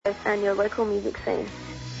and your local music scene.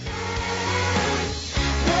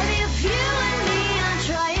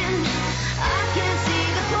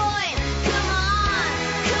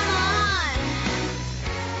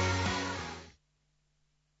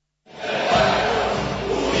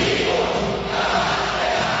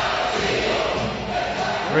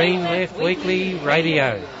 Green Left Weekly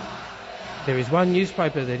Radio. There is one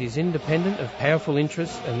newspaper that is independent of powerful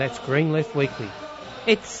interests, and that's Green Left Weekly.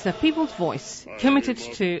 It's the people's voice, committed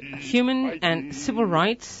to human and civil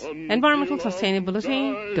rights, environmental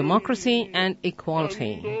sustainability, democracy and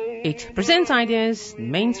equality. It presents ideas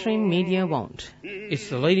mainstream media won't. It's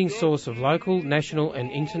the leading source of local, national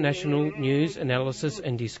and international news, analysis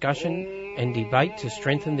and discussion and debate to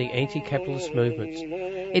strengthen the anti-capitalist movements.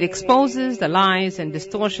 It exposes the lies and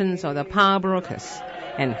distortions of the power brokers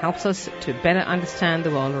and helps us to better understand the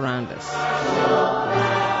world around us.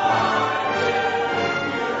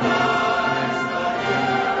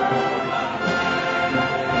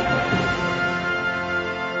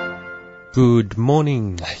 Good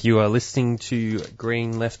morning. You are listening to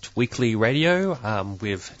Green Left Weekly Radio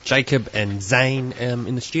with Jacob and Zane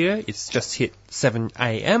in the studio. It's just hit 7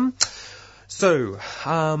 a.m. So,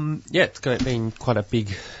 it's going to be quite a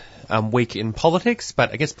big week in politics,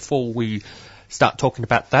 but I guess before we start talking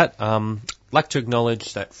about that, I'd like to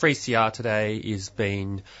acknowledge that 3CR today is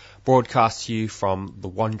being broadcast to you from the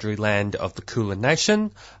Wurundjeri land of the Kulin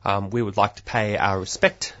Nation. We would like to pay our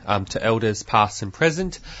respect to elders past and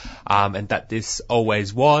present, and that this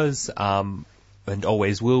always was and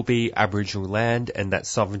always will be Aboriginal land, and that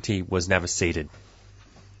sovereignty was never ceded.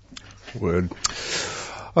 Word.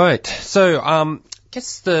 All right, so I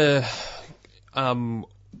guess the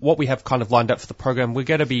what we have kind of lined up for the program, we're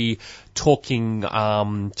going to be talking to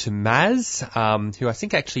Maz, who I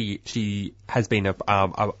think actually she has been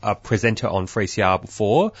a presenter on 3CR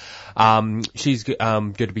before. She's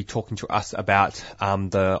going to be talking to us about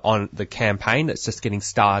the campaign that's just getting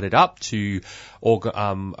started up to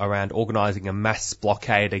around organising a mass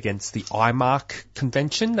blockade against the IMARC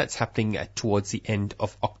convention that's happening towards the end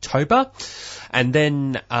of October. And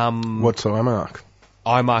then what's IMARC?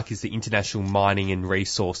 IMARC is the International Mining and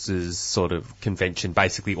Resources sort of convention.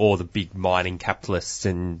 Basically, all the big mining capitalists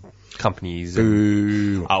and companies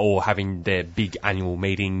are all having their big annual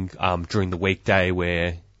meeting during the weekday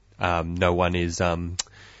where no one is,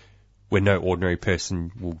 where no ordinary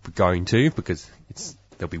person will be going to because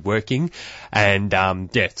they'll be working. And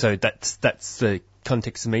so that's the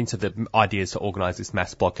context of means of the idea is to organise this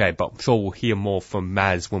mass blockade. But I'm sure we'll hear more from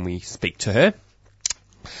Maz when we speak to her.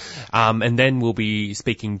 And then we'll be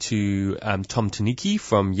speaking to Tom Tanuki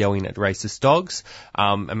from Yelling at Racist Dogs.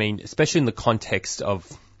 Especially in the context of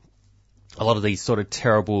a lot of these sort of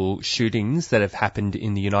terrible shootings that have happened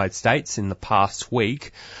in the United States in the past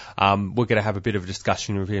week. We're going to have a bit of a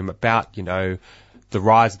discussion with him about, the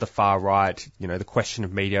rise of the far right, the question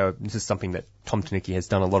of media. This is something that Tom Tanuki has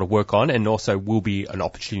done a lot of work on, and also will be an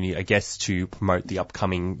opportunity, I guess, to promote the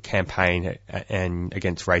upcoming campaign and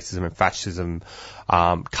against racism and fascism,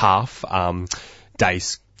 CAF,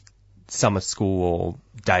 summer school or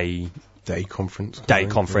day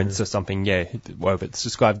conference or something. Yeah, whatever it's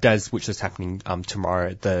described as, which is happening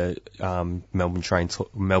tomorrow at the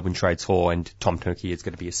Melbourne Trades Hall, and Tom Tanuki is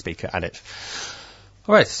going to be a speaker at it.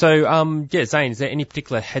 All right, so, Zane, is there any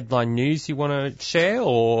particular headline news you want to share,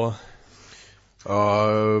 or?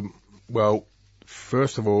 Well,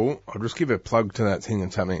 first of all, I'll just give a plug to that thing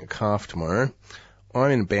that's happening at CAF tomorrow. I'm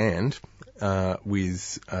in a band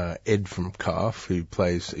with Ed from CAF,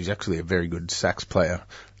 he's actually a very good sax player,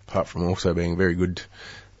 apart from also being a very good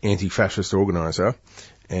anti-fascist organiser.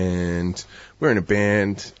 And we're in a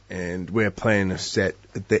band, and we're playing a set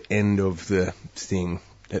at the end of the thing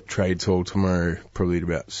at Trades Hall tomorrow, probably at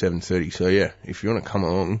about 7:30. So yeah, if you want to come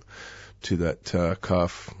along to that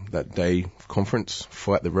CAF, that day conference,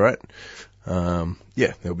 Fight the Right,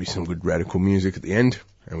 there'll be some good radical music at the end.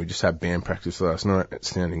 And we just had band practice last night.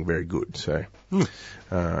 It's sounding very good. So,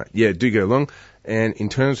 do go along. And in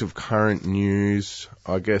terms of current news,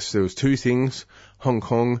 I guess there was two things, Hong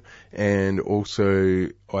Kong and also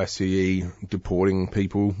ICE deporting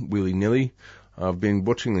people willy-nilly. I've been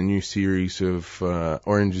watching the new series of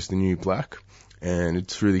Orange is the New Black, and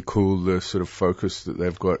it's really cool the sort of focus that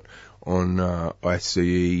they've got on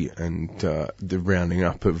ICE and the rounding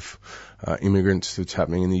up of immigrants that's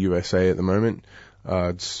happening in the USA at the moment.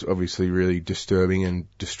 It's obviously really disturbing and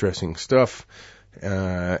distressing stuff.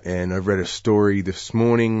 And I've read a story this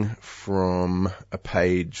morning from a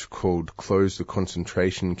page called Close the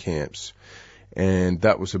Concentration Camps, and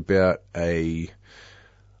that was about a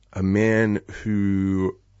man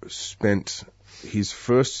who spent his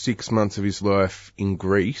first 6 months of his life in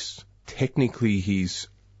Greece. Technically,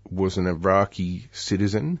 was an Iraqi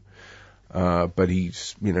citizen, but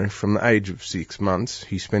he's, from the age of 6 months,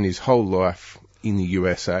 he spent his whole life in the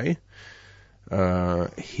USA.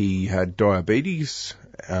 He had diabetes.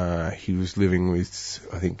 He was living with,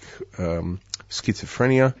 I think,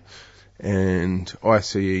 schizophrenia, and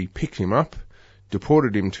ICE picked him up,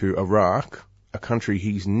 deported him to Iraq, a country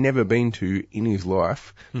he's never been to in his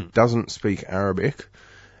life, doesn't speak Arabic,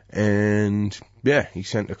 and he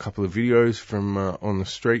sent a couple of videos from on the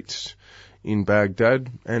streets in Baghdad,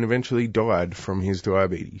 and eventually died from his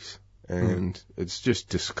diabetes. And it's just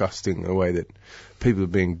disgusting the way that people are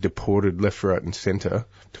being deported left, right and centre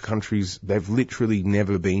to countries they've literally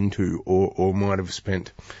never been to, or might have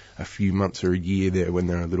spent a few months or a year there when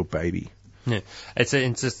they're a little baby. Yeah, it's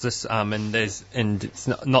just this, and it's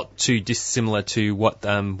not too dissimilar to what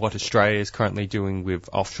Australia is currently doing with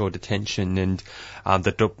offshore detention and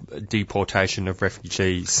the deportation of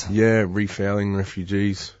refugees. Yeah, refouling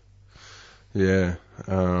refugees. Yeah.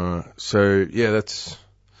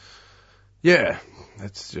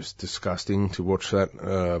 That's just disgusting to watch that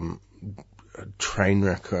train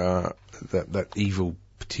wreck, that evil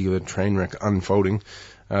particular train wreck unfolding.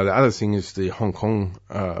 The other thing is the Hong Kong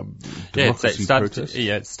democracy protest.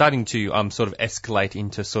 It's starting to sort of escalate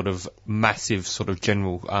into sort of massive sort of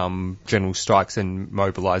general strikes and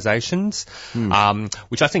mobilisations,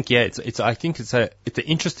 which I think it's an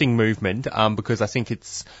interesting movement because I think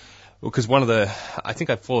it's. Because I think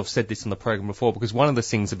I've said this on the program before, because one of the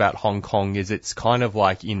things about Hong Kong is it's kind of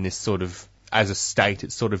like in this sort of, as a state,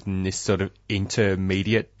 it's sort of in this sort of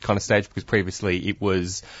intermediate kind of stage, because previously it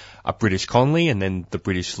was a British colony and then the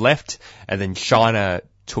British left and then China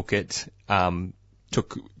took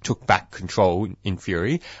back control in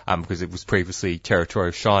theory, because it was previously territory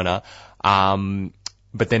of China.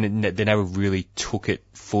 But then they never really took it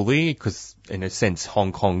fully, because in a sense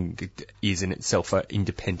Hong Kong is in itself an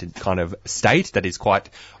independent kind of state that is quite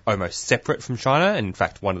almost separate from China. And in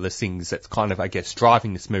fact, one of the things that's kind of, I guess,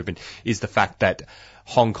 driving this movement is the fact that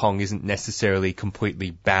Hong Kong isn't necessarily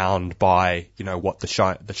completely bound by, what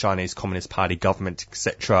the Chinese Communist Party government,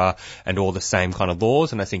 etc., and all the same kind of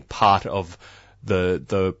laws. And I think part of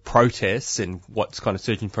the protests and what's kind of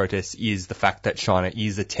surging protests is the fact that China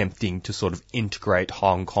is attempting to sort of integrate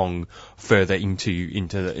Hong Kong further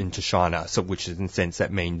into China. So, which in a sense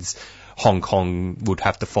that means Hong Kong would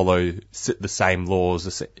have to follow the same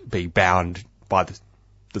laws, be bound by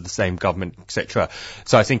the same government, etc.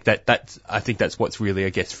 So I think that's what's really, I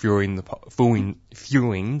guess, fueling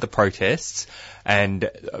the protests, and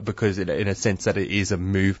because in a sense that it is a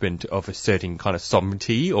movement of asserting kind of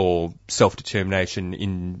sovereignty or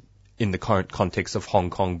self-determination in the current context of Hong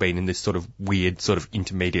Kong being in this sort of weird sort of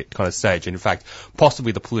intermediate kind of stage. And in fact,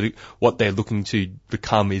 possibly what they're looking to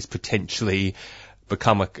become is potentially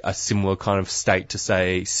become a similar kind of state to,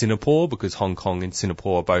 say, Singapore, because Hong Kong and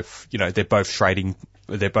Singapore are both, they're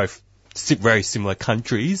both very similar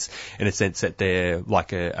countries in a sense that they're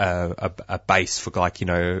like a base for, like,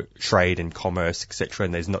 trade and commerce, etc.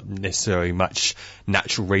 And there's not necessarily much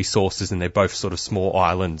natural resources, and they're both sort of small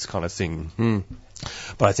islands kind of thing.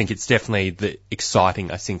 But I think it's definitely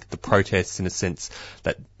exciting. I think the protests, in a sense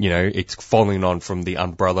that, it's following on from the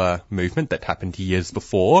umbrella movement that happened years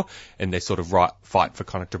before, and their sort of fight for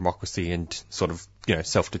kind of democracy and sort of,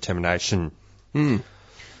 self-determination.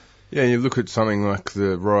 Yeah, you look at something like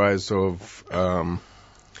the rise of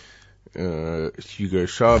Hugo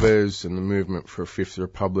Chavez and the movement for a Fifth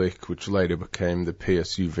Republic, which later became the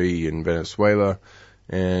PSUV in Venezuela,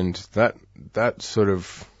 and that sort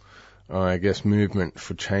of, I guess, movement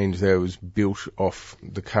for change there was built off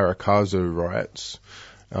the Caracazo riots,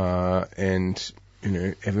 and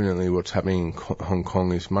evidently what's happening in Hong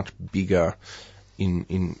Kong is much bigger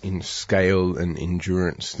in scale and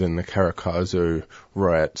endurance than the Caracazo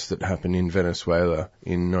riots that happened in Venezuela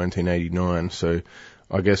in 1989. So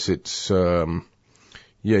I guess it's, you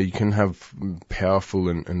can have powerful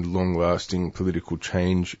and long-lasting political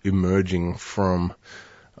change emerging from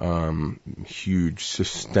huge,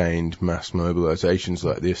 sustained mass mobilizations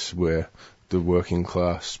like this, where the working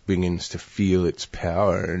class begins to feel its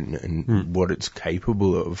power and what it's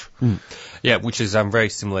capable of. Yeah, which is very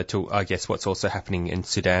similar to, I guess, what's also happening in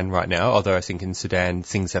Sudan right now, although I think in Sudan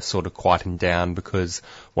things have sort of quietened down, because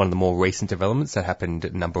one of the more recent developments that happened a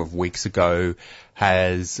number of weeks ago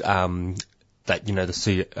has the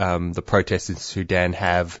protests in Sudan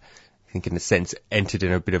have think in a sense, entered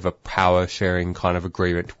in a bit of a power sharing kind of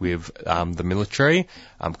agreement with the military,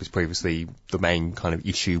 because previously the main kind of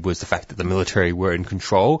issue was the fact that the military were in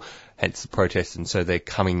control, hence the protests, and so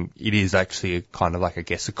it is actually a kind of like, I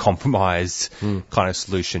guess, a compromise kind of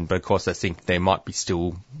solution, but of course I think there might be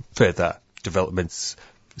still further developments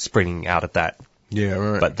springing out of that. Yeah,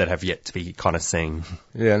 right. But that have yet to be kind of seen.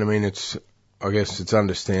 Yeah, and I mean, I guess it's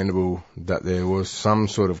understandable that there was some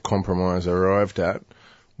sort of compromise arrived at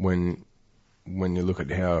when you look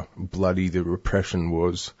at how bloody the repression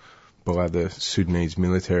was by the Sudanese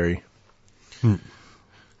military.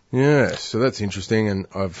 Yeah, so that's interesting, and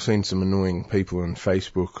I've seen some annoying people on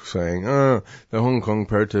Facebook saying, the Hong Kong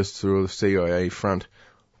protests are all the CIA front.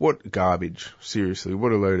 What garbage, seriously,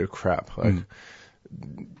 what a load of crap. Like,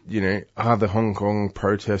 are the Hong Kong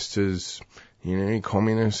protesters,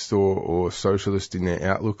 communist or socialist in their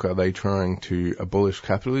outlook? Are they trying to abolish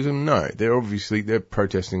capitalism? No, they're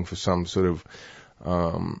protesting for some sort of,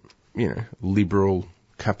 liberal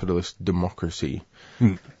capitalist democracy.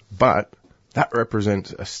 But that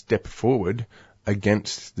represents a step forward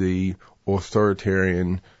against the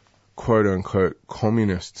authoritarian, quote unquote,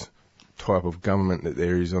 communist type of government that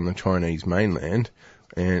there is on the Chinese mainland.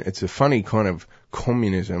 And it's a funny kind of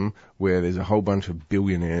communism where there's a whole bunch of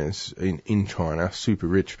billionaires in China, super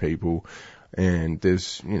rich people, and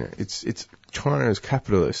there's, it's China is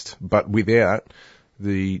capitalist, but without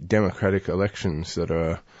the democratic elections that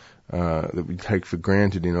are, that we take for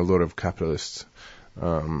granted in a lot of capitalist,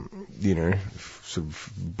 sort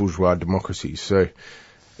of bourgeois democracies. So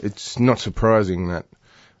it's not surprising that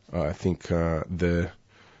I think, the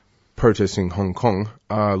protesting Hong Kong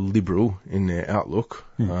are liberal in their outlook,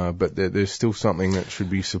 but there's still something that should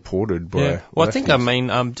be supported by. Yeah. Well, lefties.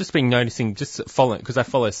 I think, just been noticing, just following, because I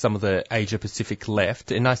follow some of the Asia Pacific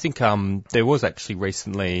left, and I think there was actually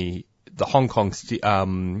recently the Hong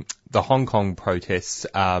Kong protests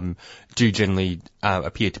do generally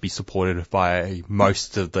appear to be supported by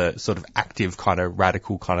most of the sort of active kind of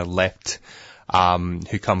radical kind of left.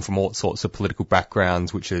 Who come from all sorts of political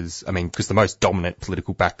backgrounds, which is, because the most dominant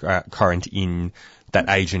political current in that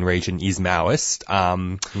Asian region is Maoist,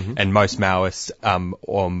 and most Maoist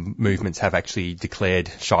movements have actually declared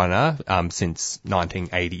China since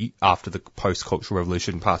 1980, after the post-cultural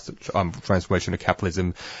revolution, past the transformation of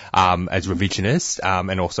capitalism, as revisionist,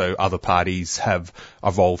 and also other parties have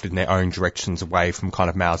evolved in their own directions away from kind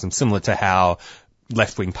of Maoism, similar to how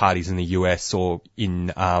left-wing parties in the US or in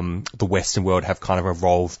the Western world have kind of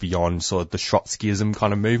evolved beyond sort of the Trotskyism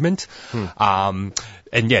kind of movement. And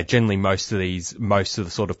yeah, generally most of the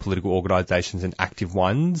sort of political organisations and active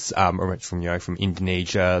ones, from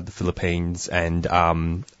Indonesia, the Philippines, and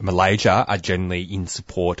Malaysia, are generally in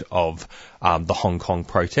support of the Hong Kong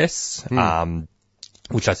protests,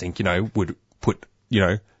 which I think would put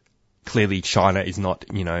clearly China is not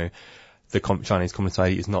the Chinese Communist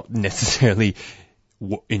Party is not necessarily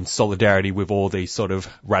in solidarity with all these sort of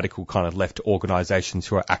radical kind of left organisations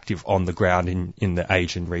who are active on the ground in the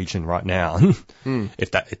Asian region right now. If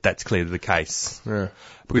that's clearly the case. Yeah.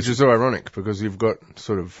 Which is so ironic, because you've got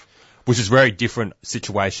sort of, which is a very different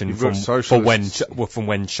situation from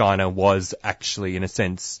when China was actually, in a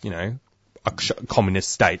sense, a communist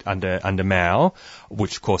state under Mao,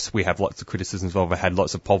 which of course we have lots of criticisms of and had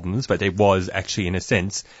lots of problems, but there was actually, in a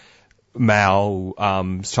sense,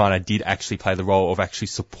 China did actually play the role of actually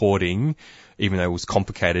supporting, even though it was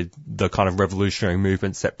complicated, the kind of revolutionary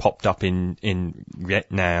movements that popped up in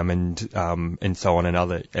Vietnam and so on,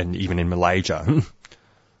 and even in Malaysia.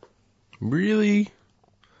 Really?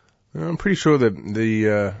 I'm pretty sure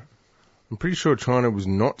China was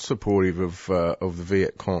not supportive of the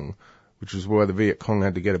Viet Cong, which is why the Viet Cong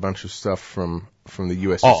had to get a bunch of stuff from the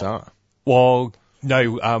USSR. Well,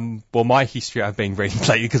 no, my history I've been reading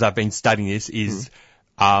lately, because I've been studying this, is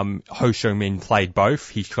Ho Chi Minh played both.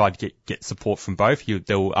 He tried to get support from both.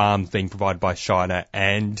 There were arms being provided by China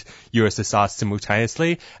and USSR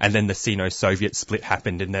simultaneously, and then the Sino-Soviet split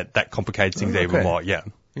happened, and that complicated things even more. Yeah.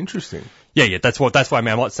 Interesting. Yeah. That's why I'm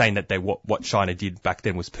not saying that what China did back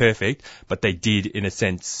then was perfect, but they did, in a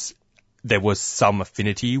sense, there was some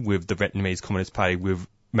affinity with the Vietnamese Communist Party with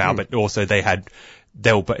Mao, but also they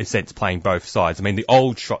were, in a sense, playing both sides. The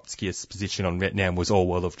old Trotskyist position on Vietnam was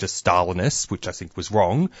of just Stalinists, which I think was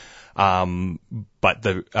wrong. But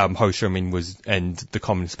the Ho Chi Minh and the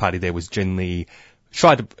Communist Party there was generally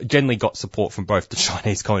got support from both the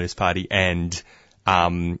Chinese Communist Party and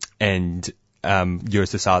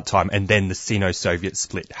USSR at the time, and then the Sino-Soviet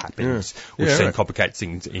split happened, which then complicates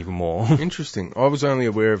things even more. Interesting. I was only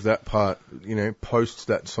aware of that part, post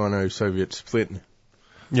that Sino-Soviet split.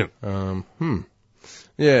 Yeah.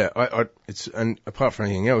 Yeah, and apart from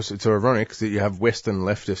anything else, it's ironic that you have Western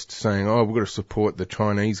leftists saying, "Oh, we've got to support the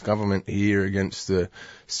Chinese government here against the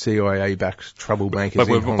CIA-backed troublemakers in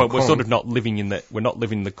Hong Kong." But we're sort of not living in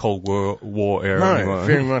the Cold War era anymore. No,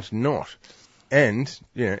 very much not. And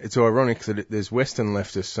it's ironic that there's Western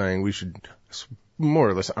leftists saying we should more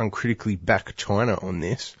or less uncritically back China on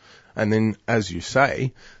this, and then, as you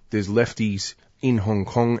say, there's lefties in Hong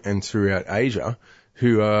Kong and throughout Asia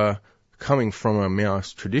who are coming from a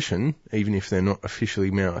Maoist tradition, even if they're not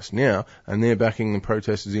officially Maoist now, and they're backing the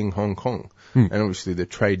protesters in Hong Kong. And obviously the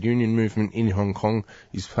trade union movement in Hong Kong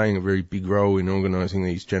is playing a very big role in organising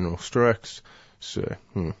these general strikes. So,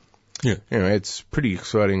 anyway, it's pretty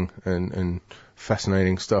exciting and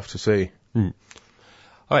fascinating stuff to see. All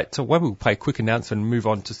right, so we'll play a quick announcement and move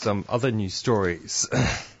on to some other news stories.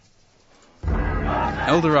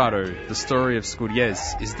 El Dorado, the story of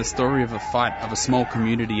Skouries, is the story of a fight of a small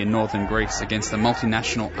community in northern Greece against a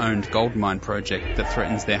multinational-owned gold mine project that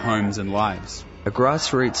threatens their homes and lives. A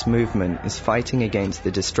grassroots movement is fighting against the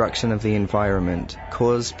destruction of the environment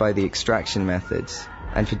caused by the extraction methods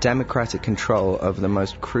and for democratic control over the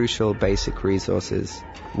most crucial basic resources: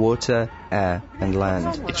 water, air, and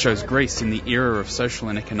land. It shows Greece in the era of social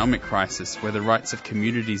and economic crisis where the rights of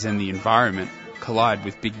communities and the environment collide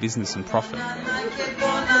with big business and profit.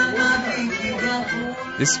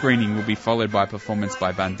 This screening will be followed by a performance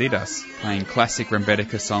by Bandidas, playing classic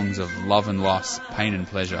Rembetika songs of love and loss, pain and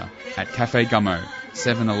pleasure, at Café Gummo,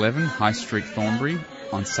 711 High Street, Thornbury,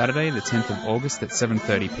 on Saturday the 10th of August at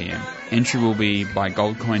 7:30 p.m. Entry will be by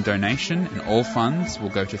gold coin donation and all funds will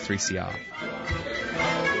go to 3CR.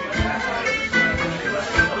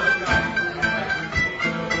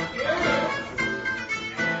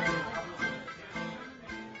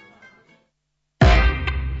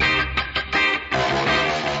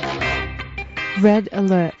 Red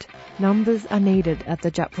alert. Numbers are needed at the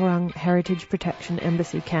Djab Wurrung Heritage Protection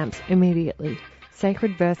Embassy camps immediately.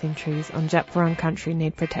 Sacred birthing trees on Djab Wurrung country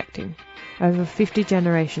need protecting. Over 50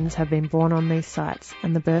 generations have been born on these sites,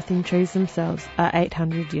 and the birthing trees themselves are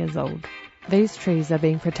 800 years old. These trees are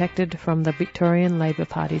being protected from the Victorian Labor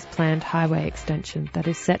Party's planned highway extension that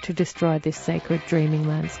is set to destroy this sacred dreaming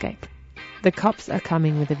landscape. The cops are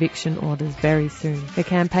coming with eviction orders very soon. The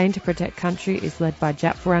campaign to protect country is led by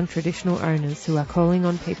Djab Wurrung traditional owners who are calling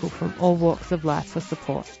on people from all walks of life for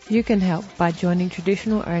support. You can help by joining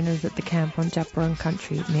traditional owners at the camp on Djab Wurrung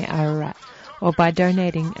country near Ararat, or by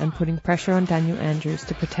donating and putting pressure on Daniel Andrews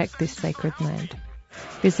to protect this sacred land.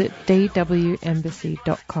 Visit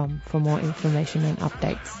dwembassy.com for more information and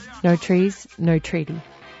updates. No trees, no treaty.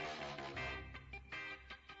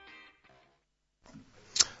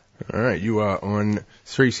 Alright, you are on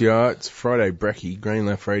 3CR, it's Friday Brekkie, Green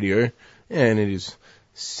Left Radio, and it is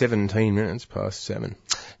 17 minutes past 7.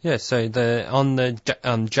 Yeah, so on the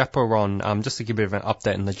Djab Wurrung, just to give a bit of an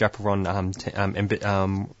update on the Djab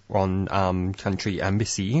Wurrung country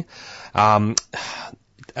embassy,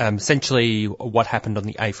 essentially what happened on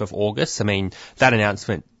the 8th of August, I mean, that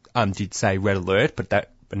announcement did say red alert, but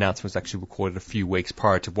that announcement was actually recorded a few weeks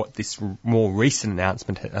prior to what this more recent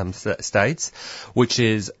announcement states, which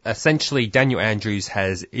is essentially Daniel Andrews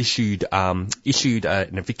has issued an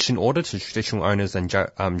eviction order to traditional owners in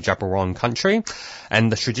Djab Wurrung country, and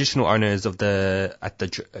the traditional owners at the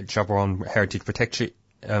Djab Wurrung Heritage Protection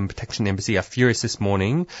Embassy are furious this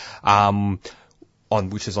morning.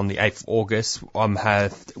 Which is on the 8th of August,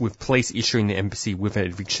 with police issuing the embassy with an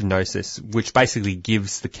eviction notice, which basically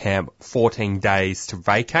gives the camp 14 days to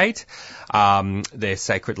vacate their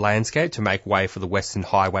sacred landscape to make way for the Western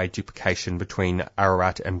Highway duplication between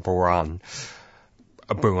Ararat and Burangor.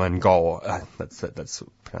 That's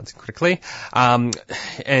pronouncing correctly. And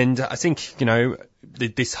I think,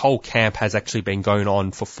 this whole camp has actually been going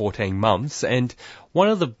on for 14 months, and one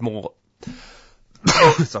of the more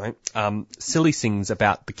silly things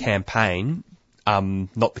about the campaign,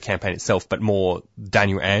 not the campaign itself, but more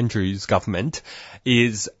Daniel Andrews' government,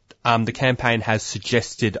 is the campaign has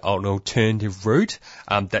suggested an alternative route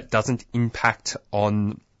that doesn't impact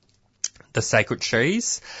on the sacred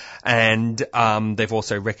trees, and they've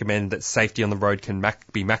also recommended that safety on the road can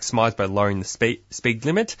be maximised by lowering the speed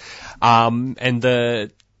limit, and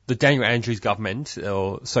the Daniel Andrews government,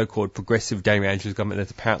 or so-called progressive Daniel Andrews government,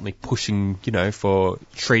 that's apparently pushing, for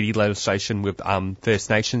treaty legislation with First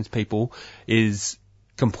Nations people, is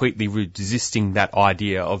completely resisting that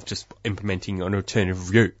idea of just implementing an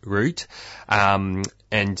alternative route.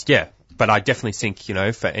 But I definitely think,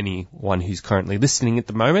 for anyone who's currently listening at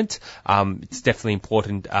the moment, it's definitely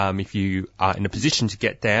important, if you are in a position to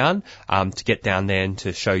get down there and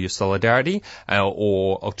to show your solidarity,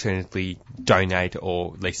 or alternatively donate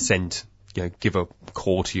or at least send give a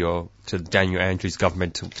call to Daniel Andrews'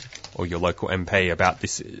 government or your local MP about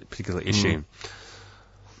this particular issue.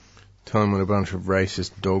 Tell them what a bunch of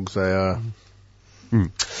racist dogs they are.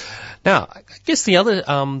 Now, I guess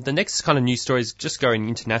the next kind of news story is just going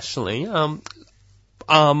internationally.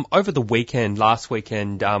 Over the weekend, last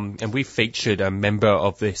weekend, and we featured a member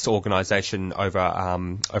of this organisation over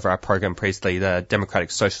our program previously, the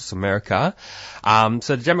Democratic Socialists of America.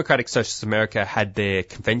 So the Democratic Socialists of America had their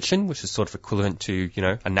convention, which is sort of equivalent to,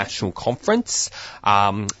 a national conference,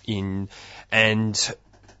 and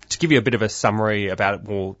to give you a bit of a summary about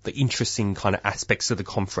the interesting kind of aspects of the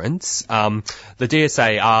conference, the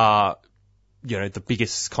DSA are, the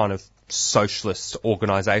biggest kind of socialist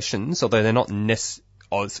organisations, although they're not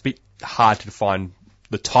it's a bit hard to define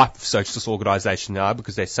the type of socialist organisation they are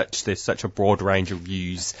because there's such a broad range of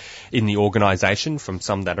views in the organisation, from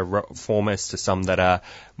some that are reformist to some that are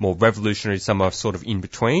more revolutionary, some are sort of in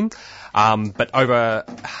between. But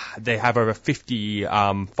they have over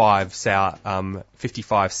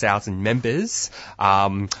 55,000 members,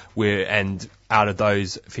 and out of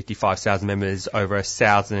those 55,000 members, over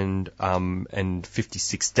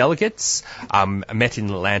 1,056 delegates met in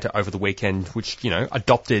Atlanta over the weekend, which,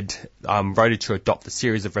 voted to adopt a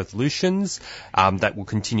series of resolutions that will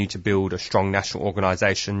continue to build a strong national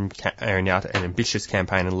organisation, carrying out an ambitious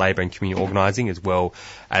campaign in labour and community organising, as well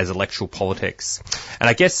as electoral politics. And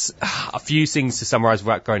I guess a few things to summarise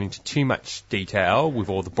without going into too much detail with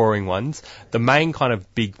all the boring ones. The main kind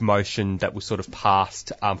of big motion that was sort of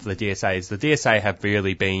passed for the DSA is the DSA have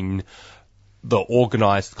really been the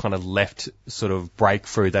organised kind of left sort of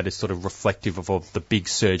breakthrough that is sort of reflective of the big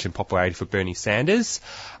surge in popularity for Bernie Sanders.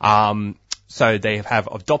 So they have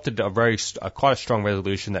adopted quite a strong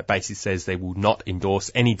resolution that basically says they will not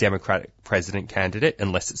endorse any Democratic president candidate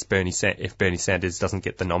unless it's if Bernie Sanders doesn't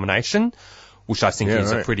get the nomination, which I think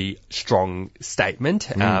is a pretty strong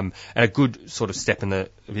statement, and a good sort of step in the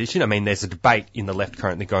position. I mean, there's a debate in the left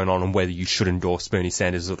currently going on whether you should endorse Bernie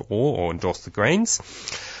Sanders at all or endorse the Greens.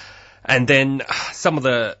 And then some of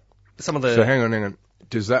the. So hang on.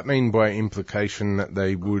 Does that mean by implication that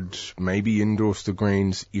they would maybe endorse the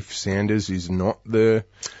Greens if Sanders is not the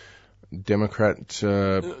Democrat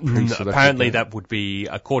apparently that would be,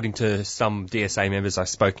 according to some DSA members I've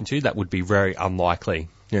spoken to, that would be very unlikely.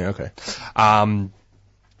 Yeah, okay.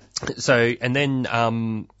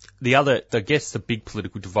 The big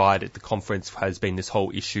political divide at the conference has been this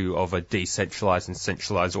whole issue of a decentralised and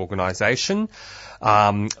centralised organisation.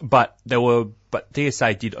 But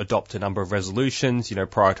DSA did adopt a number of resolutions,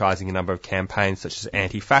 prioritising a number of campaigns such as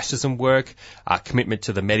anti-fascism work, commitment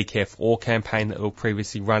to the Medicare for All campaign that they were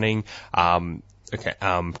previously running,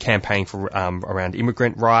 campaign for around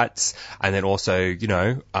immigrant rights, and then also,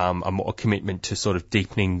 a commitment to sort of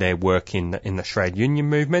deepening their work in the trade union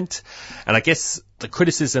movement. And I guess the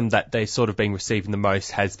criticism that they've sort of been receiving the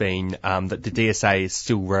most has been that the DSA is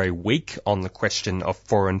still very weak on the question of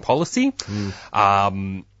foreign policy.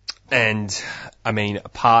 And I mean,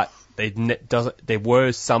 there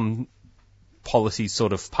were some policies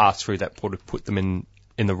sort of passed through that would have put them in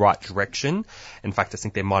the right direction. In fact, I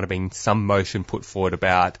think there might have been some motion put forward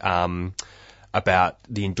about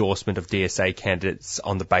the endorsement of DSA candidates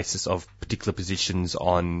on the basis of particular positions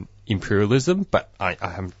on imperialism, but I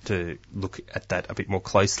have to look at that a bit more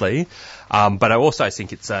closely. But I also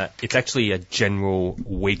think it's actually a general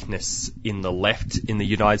weakness in the left in the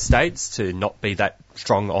United States to not be that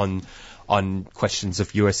strong on questions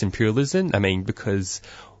of US imperialism. I mean, because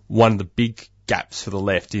one of the big gaps for the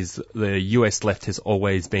left is the US left has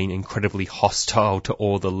always been incredibly hostile to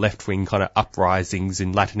all the left-wing kind of uprisings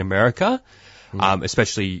in Latin America.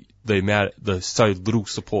 Especially the so little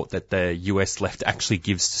support that the US left actually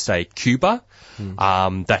gives to, say, Cuba.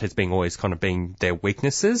 That has been always kind of been their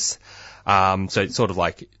weaknesses. So it's sort of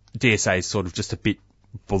like DSA is sort of just a bit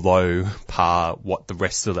below par what the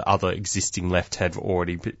rest of the other existing left have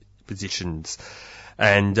already positioned.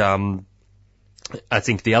 And I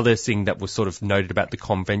think the other thing that was sort of noted about the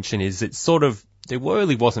convention is there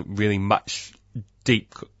really wasn't really much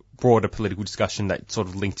deep broader political discussion that sort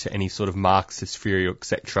of linked to any sort of Marxist theory,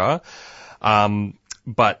 etc.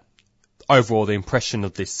 But overall, the impression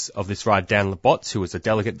of this guy, Dan Labotte, who was a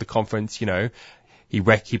delegate at the conference, he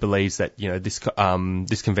believes that,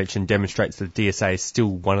 this convention demonstrates that the DSA is still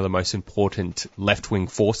one of the most important left-wing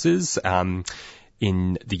forces,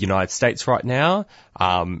 in the United States right now.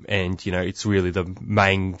 And, it's really the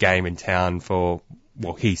main game in town for,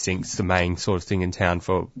 he thinks the main sort of thing in town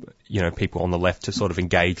for, people on the left to sort of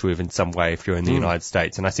engage with in some way if you're in the United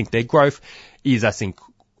States. And I think their growth is,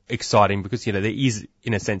 exciting because, there is,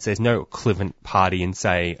 in a sense, there's no equivalent party in,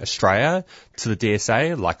 say, Australia to the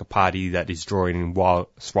DSA, like a party that is drawing in wild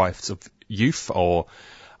swaths of youth or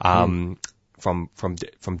from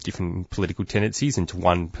different political tendencies into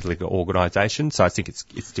one political organisation. So I think it's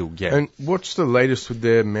still, yeah. And what's the latest with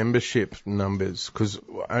their membership numbers? Because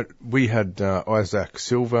we had Isaac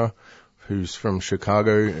Silva, who's from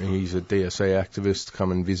Chicago, and he's a DSA activist,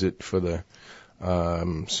 come and visit for the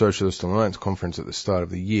Socialist Alliance conference at the start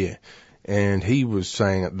of the year. And he was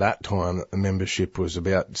saying at that time that the membership was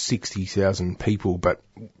about 60,000 people, but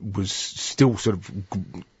was still sort of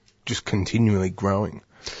just continually growing.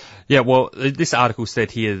 Yeah, well, this article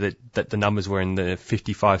said here that the numbers were in the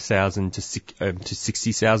 55,000 to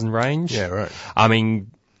 60,000 range. Yeah, right. I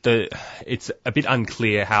mean, it's a bit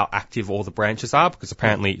unclear how active all the branches are, because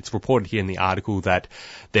apparently it's reported here in the article that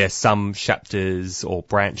there are some chapters or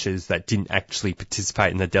branches that didn't actually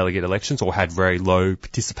participate in the delegate elections or had very low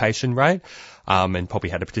participation rate, and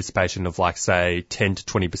probably had a participation of, like, say, 10 to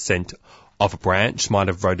 20% of a branch might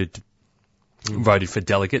have voted for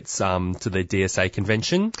delegates to the DSA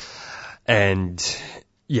convention. And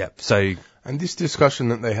yeah, so... And this discussion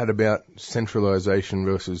that they had about centralisation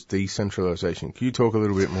versus decentralisation, can you talk a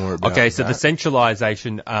little bit more about that? Okay, so the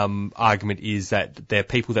centralisation argument is that there are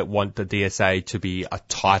people that want the DSA to be a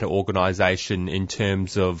tighter organisation in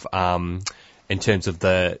terms of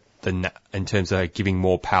giving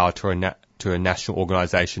more power to a national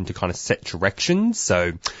organisation to kind of set directions.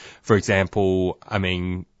 So, for example, I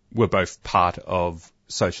mean, we're both part of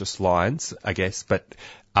Socialist Alliance, I guess, but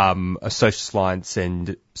a Socialist Alliance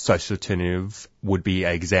and Social Alternative would be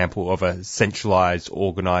an example of a centralised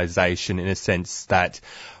organisation in a sense that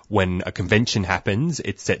when a convention happens,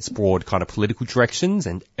 it sets broad kind of political directions,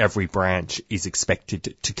 and every branch is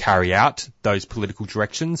expected to carry out those political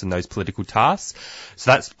directions and those political tasks.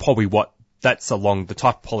 So that's probably that's along the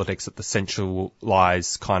type of politics that the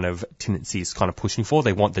centralised kind of tendency is kind of pushing for.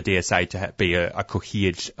 They want the DSA to be a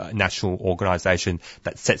coherent national organisation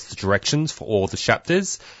that sets the directions for all the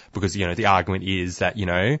chapters, because, the argument is that,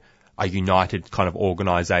 a united kind of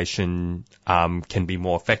organisation can be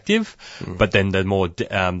more effective. But then the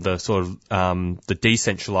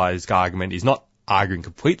decentralised argument is not arguing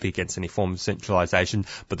completely against any form of centralisation,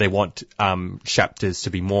 but they want chapters to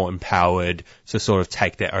be more empowered to sort of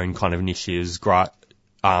take their own kind of initiatives.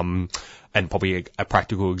 And probably a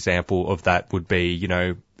practical example of that would be,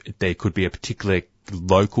 there could be a particular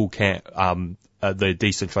local the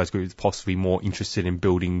decentralised group is possibly more interested in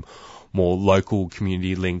building more local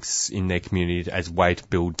community links in their community as a way to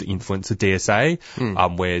build the influence of DSA,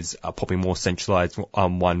 whereas probably more centralised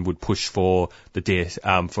one would push for the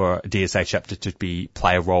for a DSA chapter to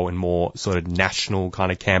play a role in more sort of national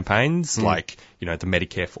kind of campaigns, like, the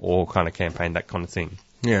Medicare for All kind of campaign, that kind of thing.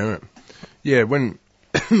 Yeah, right. Yeah, when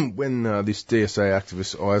this DSA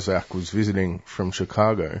activist Isaac was visiting from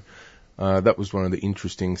Chicago, that was one of the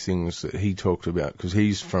interesting things that he talked about, because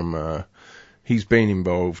he's from he's been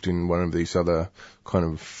involved in one of these other kind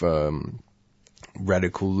of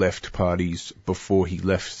radical left parties before he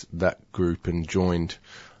left that group and joined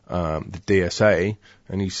the DSA,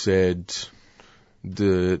 and he said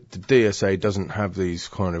the DSA doesn't have these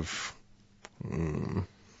kind of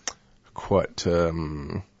quite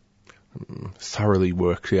thoroughly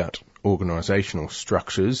worked out organisational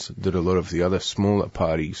structures that a lot of the other smaller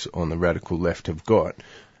parties on the radical left have got,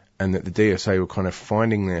 and that the DSA were kind of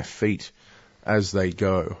finding their feet as they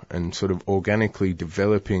go and sort of organically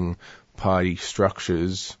developing party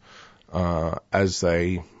structures as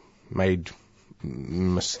they made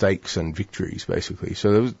mistakes and victories, basically.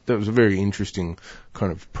 So that was a very interesting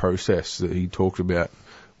kind of process that he talked about,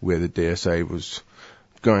 where the DSA was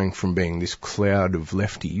going from being this cloud of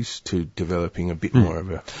lefties to developing a bit more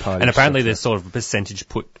of a party. And apparently structure. there's sort of a percentage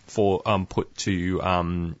put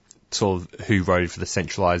to sort of who voted for the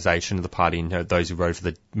centralisation of the party and those who voted for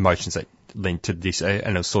the motions that linked to this,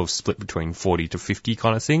 and it was sort of split between 40 to 50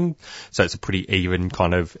 kind of thing. So it's a pretty even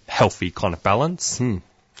kind of healthy kind of balance,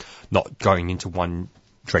 not going into one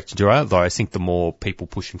direction to other, though I think the more people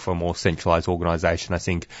pushing for a more centralised organisation, I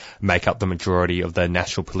think, make up the majority of the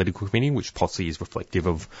National Political Committee, which possibly is reflective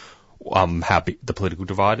of how big the political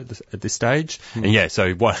divide at this stage. And yeah,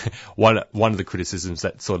 so one of the criticisms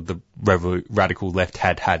that sort of the radical left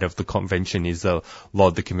had of the convention is a lot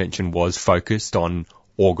of the convention was focused on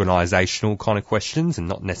organisational kind of questions and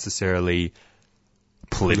not necessarily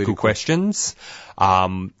political questions,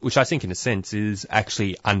 which I think in a sense is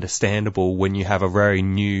actually understandable when you have a very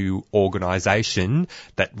new organisation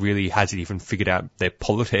that really hasn't even figured out their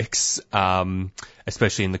politics,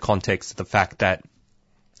 especially in the context of the fact that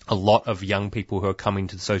a lot of young people who are coming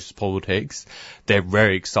to socialist politics, they're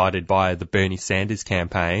very excited by the Bernie Sanders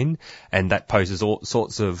campaign, and that poses all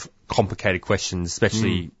sorts of complicated questions,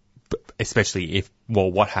 especially if,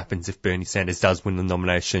 well, what happens if Bernie Sanders does win the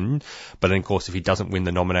nomination? But then, of course, if he doesn't win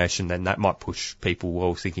the nomination, then that might push people,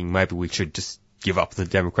 well, thinking maybe we should just give up the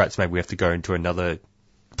Democrats, maybe we have to go into another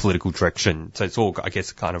political direction. So it's all, I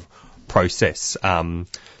guess, a kind of process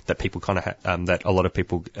that people kind of that a lot of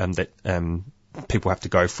people people have to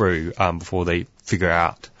go through before they figure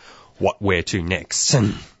out where to next.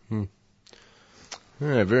 Yeah,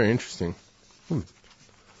 very interesting.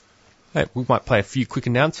 Hey, we might play a few quick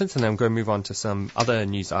announcements and then we'll go move on to some other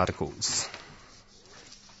news articles.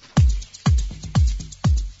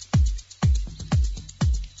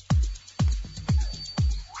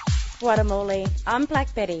 Guatemala. I'm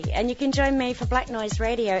Black Betty, and you can join me for Black Noise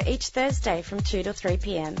Radio each Thursday from 2 to 3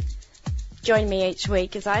 p.m. Join me each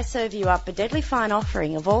week as I serve you up a deadly fine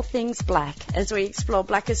offering of all things black as we explore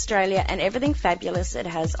Black Australia and everything fabulous it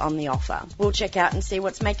has on the offer. We'll check out and see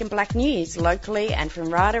what's making black news locally and from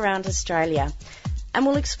right around Australia. And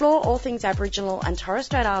we'll explore all things Aboriginal and Torres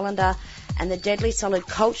Strait Islander and the deadly solid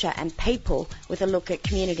culture and people with a look at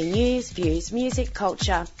community news, views, music,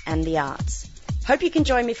 culture and the arts. Hope you can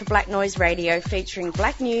join me for Black Noise Radio, featuring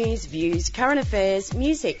black news, views, current affairs,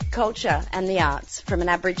 music, culture and the arts from an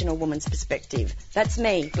Aboriginal woman's perspective. That's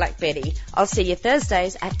me, Black Betty. I'll see you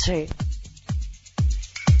Thursdays at 2.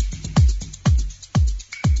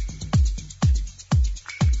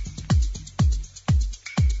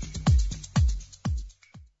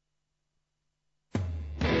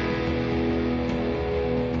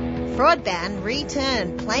 Broadband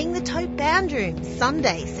return, playing the Tote Band Room,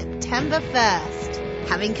 Sunday, September 1st.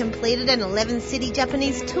 Having completed an 11-city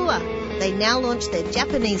Japanese tour, they now launch their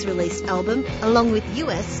Japanese released album along with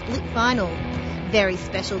US split vinyl. Very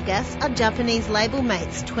special guests are Japanese label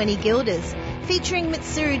mates 20 Guilders, featuring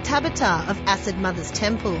Mitsuru Tabata of Acid Mother's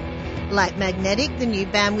Temple, Light Magnetic, the new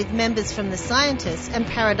band with members from The Scientists and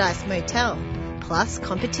Paradise Motel, plus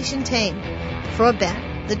competition team.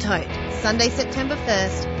 Broadband, The Tote, Sunday, September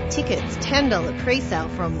 1st. Tickets $10 pre-sale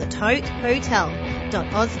from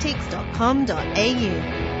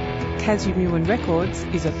thetotehotel.oztix.com.au. Kazumuan Records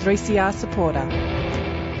is a 3CR supporter.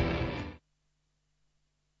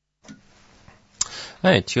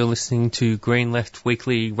 Hey, you're listening to Green Left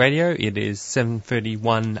Weekly Radio. It is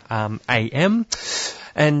 7:31 a.m.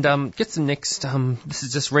 And get the next, this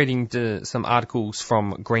is just reading some articles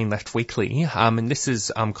from Green Left Weekly, and this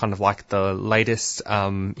is kind of like the latest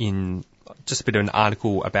in just a bit of an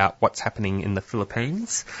article about what's happening in the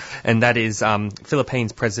Philippines, and that is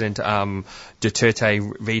Philippines President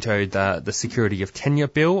Duterte vetoed the Security of Tenure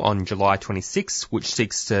Bill on July 26, which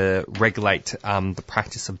seeks to regulate the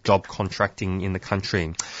practice of job contracting in the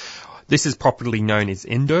country. This is popularly known as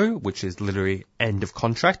ENDO, which is literally end of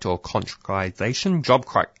contract or contractualization. Job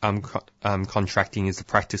contracting is the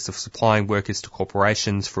practice of supplying workers to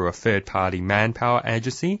corporations through a third-party manpower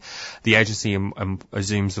agency. The agency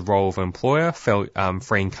assumes the role of an employer,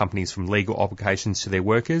 freeing companies from legal obligations to their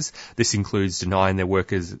workers. This includes denying their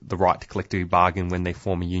workers the right to collectively bargain when they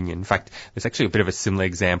form a union. In fact, there's actually a bit of a similar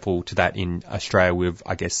example to that in Australia with,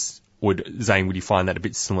 I guess, Zane, would you find that a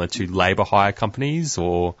bit similar to labour hire companies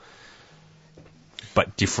or...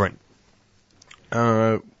 but different?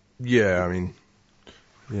 Yeah, I mean,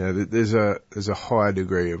 yeah, there's a high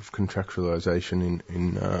degree of contractualization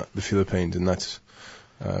in the Philippines, and that's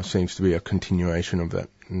seems to be a continuation of that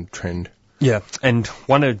trend. Yeah, and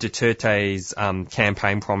one of Duterte's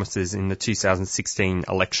campaign promises in the 2016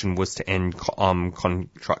 election was to end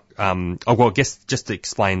contract. I guess just to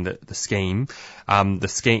explain the scheme,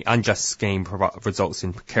 unjust scheme results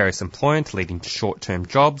in precarious employment, leading to short-term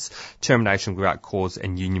jobs, termination without cause,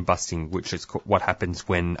 and union busting, which is what happens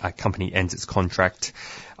when a company ends its contract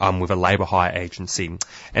with a labour hire agency.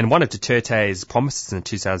 And one of Duterte's promises in the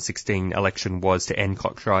 2016 election was to end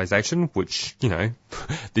contractualization, which, you know,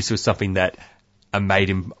 this was something that made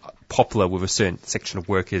him popular with a certain section of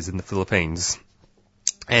workers in the Philippines.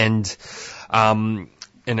 And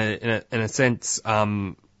in a sense,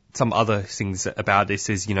 some other things about this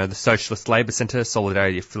is, you know, the Socialist Labour Centre,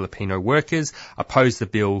 Solidarity of Filipino Workers, opposed the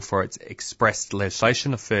bill for its expressed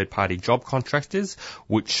legislation of third-party job contractors,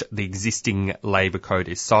 which the existing Labour Code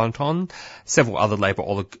is silent on. Several other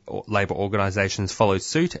labour organisations followed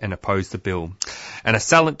suit and opposed the bill. And a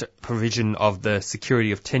silent provision of the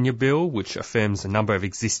Security of Tenure Bill, which affirms a number of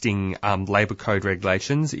existing Labour Code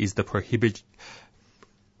regulations, is the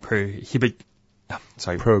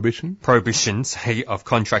prohibitions of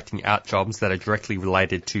contracting out jobs that are directly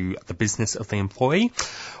related to the business of the employee,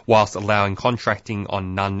 whilst allowing contracting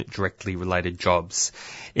on non-directly related jobs.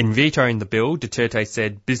 In vetoing the bill, Duterte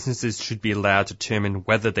said businesses should be allowed to determine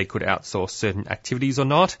whether they could outsource certain activities or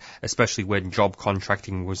not, especially when job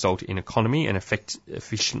contracting will result in economy and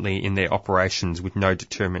efficiently in their operations with no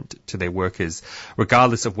deterrent to their workers,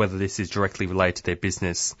 regardless of whether this is directly related to their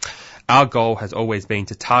business. Our goal has always been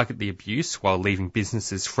to target the abuse while leaving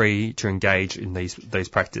businesses free to engage in those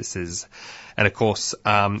practices. And of course,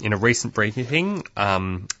 in a recent briefing,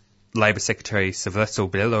 Labour Secretary Silvestre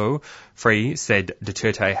Belo Free said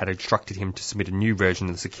Duterte had instructed him to submit a new version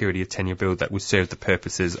of the Security of Tenure Bill that would serve the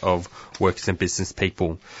purposes of workers and business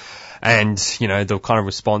people. And, the kind of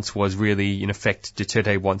response was really, in effect,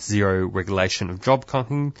 Duterte wants zero regulation of job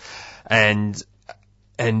contracting. And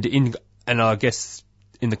I guess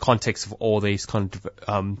in the context of all these kind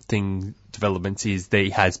of developments is there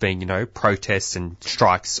has been, protests and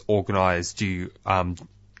strikes organised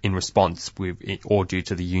in response or due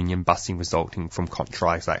to the union busting resulting from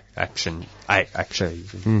contract action. Actually.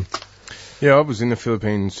 Yeah, I was in the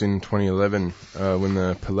Philippines in 2011 when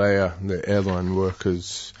the Palaya, the airline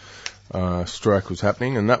workers' strike was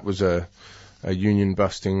happening, and that was a union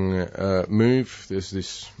busting move. There's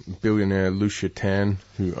this billionaire Lucia Tan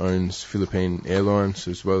who owns Philippine Airlines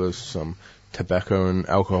as well as some tobacco and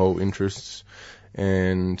alcohol interests,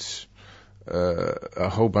 and a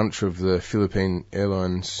whole bunch of the Philippine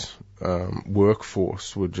Airlines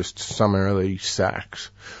workforce were just summarily sacked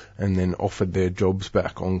and then offered their jobs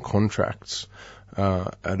back on contracts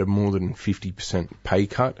at a more than 50% pay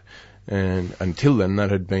cut. And until then, that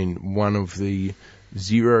had been one of the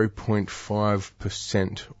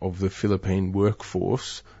 0.5% of the Philippine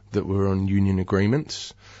workforce that were on union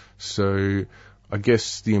agreements. So I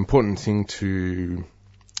guess the important thing to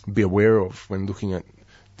be aware of when looking at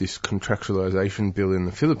this contractualization bill in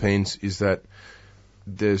the Philippines is that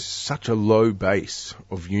there's such a low base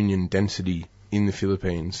of union density in the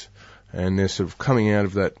Philippines, and they're sort of coming out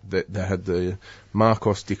of that they had the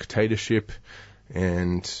Marcos dictatorship,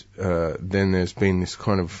 and then there's been this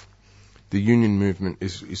kind of, the union movement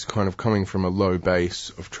is kind of coming from a low base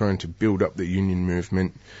of trying to build up the union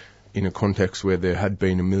movement in a context where there had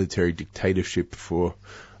been a military dictatorship for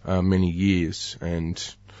many years,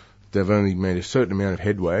 and they've only made a certain amount of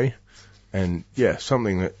headway. And yeah,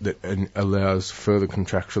 something that allows further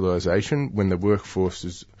contractualization when the workforce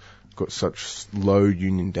has got such low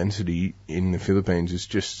union density in the Philippines is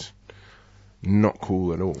just not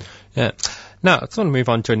cool at all. Yeah. Now, I just want to move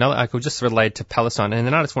on to another article just related to Palestine, and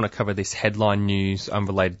then I just want to cover this headline news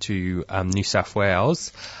related to New South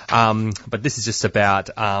Wales. But this is just about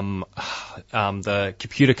the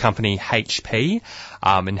computer company HP,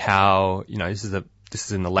 and how, this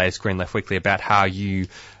is in the latest Green Left Weekly, about how you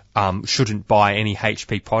shouldn't buy any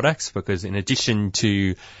HP products, because in addition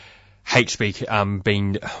to HP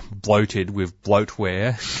being bloated with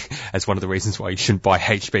bloatware as one of the reasons why you shouldn't buy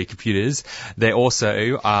HP computers, they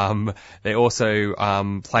also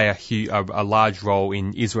play a large role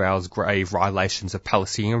in Israel's grave violations of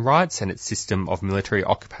Palestinian rights and its system of military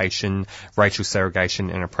occupation, racial segregation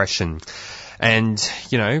and oppression. And,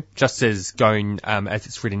 just as as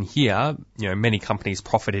it's written here, many companies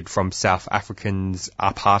profited from South Africa's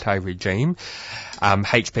apartheid regime.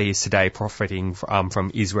 HP is today profiting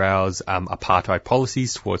from Israel's apartheid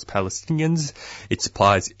policies towards Palestinians. It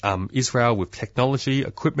supplies Israel with technology,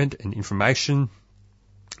 equipment and information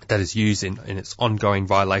that is used in its ongoing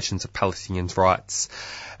violations of Palestinians' rights.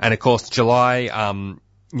 And of course, July,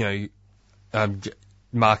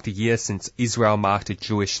 marked a year since Israel marked a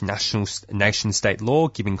Jewish nation-state law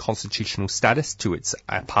giving constitutional status to its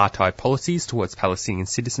apartheid policies towards Palestinian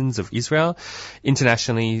citizens of Israel.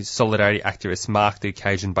 Internationally, solidarity activists marked the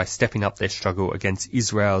occasion by stepping up their struggle against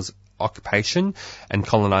Israel's occupation and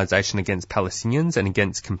colonization against Palestinians and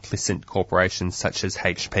against complicit corporations such as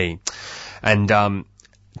HP. And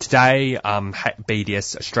today,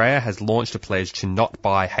 BDS Australia has launched a pledge to not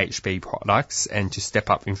buy HP products and to step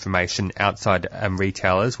up information outside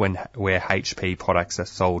retailers where HP products are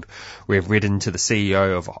sold. We have written to the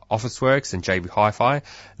CEO of Officeworks and JB Hi-Fi,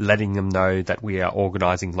 letting them know that we are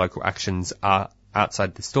organising local actions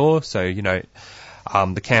outside the store. So,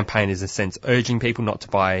 the campaign is in a sense urging people not to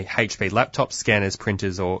buy HP laptops, scanners,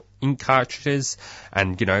 printers or ink cartridges,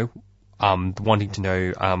 and, wanting to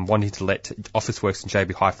let Officeworks and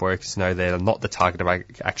JB Hi-Fi know they're not the target of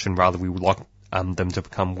action. Rather, we would like them to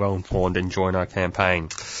become well informed and join our campaign.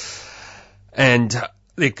 And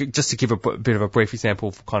just to give a bit of a brief example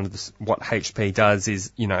of kind of what HP does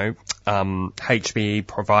is, HP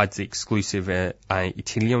provides the exclusive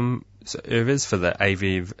Ethereum servers for the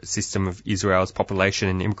Aviv system of Israel's Population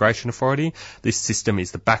and Immigration Authority. This system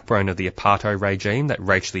is the backbone of the apartheid regime that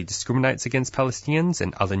racially discriminates against Palestinians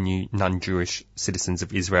and other non-Jewish citizens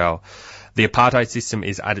of Israel. The apartheid system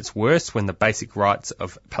is at its worst when the basic rights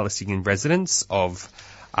of Palestinian residents of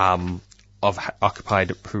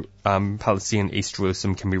occupied Palestinian East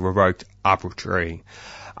Jerusalem can be revoked arbitrarily.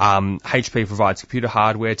 HP provides computer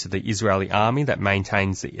hardware to the Israeli army that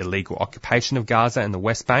maintains the illegal occupation of Gaza and the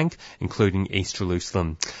West Bank, including East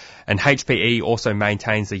Jerusalem. And HPE also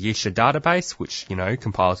maintains the Yisha database, which,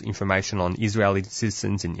 compiles information on Israeli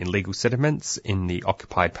citizens in illegal settlements in the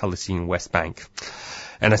occupied Palestinian West Bank.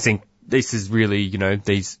 And I think this is really,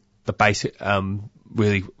 the basic,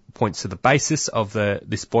 really points to the basis of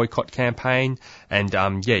this boycott campaign. And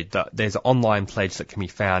there's an online pledge that can be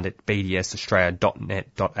found at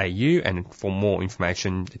bdsaustralia.net.au, and for more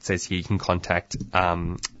information, it says here you can contact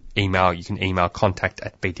email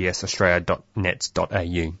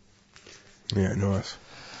contact@bdsaustralia.net.au. Yeah, nice.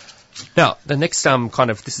 Now, the next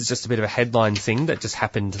this is just a bit of a headline thing that just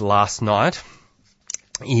happened last night,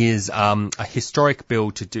 is a historic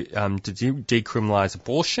bill to decriminalise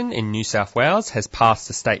abortion in New South Wales has passed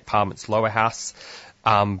the state parliament's lower house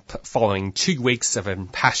following 2 weeks of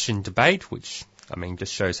impassioned debate, which,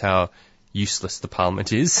 just shows how useless the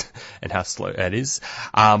parliament is and how slow it is.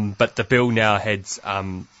 But the bill now heads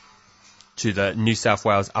to the New South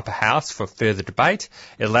Wales upper house for further debate.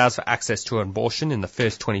 It allows for access to an abortion in the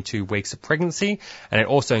first 22 weeks of pregnancy, and it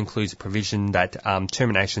also includes a provision that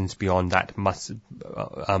terminations beyond that must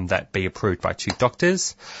that be approved by 2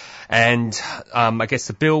 doctors. And I guess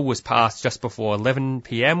the bill was passed just before 11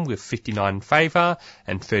 p.m. with 59 in favour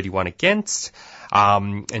and 31 against.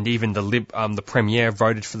 And even the Premier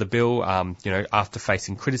voted for the bill, after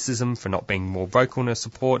facing criticism for not being more vocal in her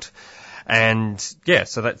support. And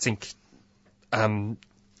so that's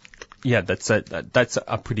that's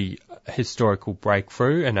a pretty historical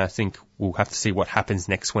breakthrough, and I think we'll have to see what happens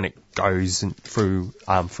next when it goes through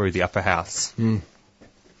the upper house.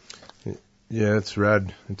 Yeah, it's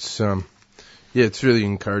rad. It's it's really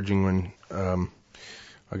encouraging when I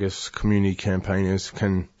guess community campaigners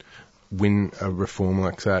can win a reform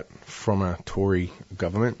like that from a Tory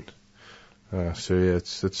government.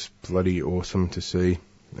 It's bloody awesome to see,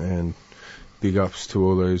 and big ups to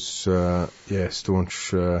all those,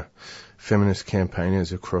 staunch feminist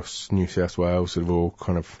campaigners across New South Wales that have all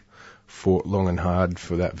kind of fought long and hard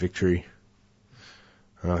for that victory.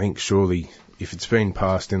 And I think surely if it's been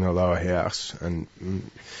passed in the lower house and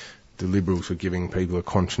the Liberals are giving people a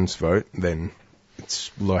conscience vote, then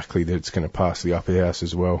it's likely that it's going to pass the upper house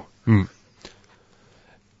as well.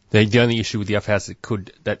 The only issue with the upper house,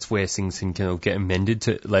 that's where things can get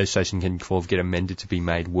amended legislation can get amended to be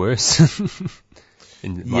made worse.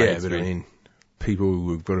 But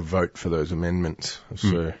people have got to vote for those amendments.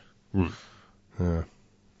 So,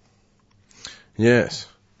 yes.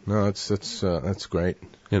 No, that's great.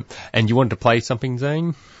 Yep. And you wanted to play something,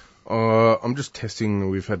 Zane? I'm just testing.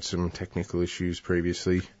 We've had some technical issues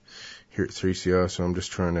previously here at 3CR, so I'm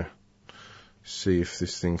just trying to see if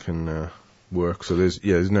this thing can work. So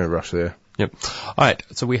there's no rush there. Yep. All right.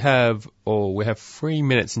 So we have 3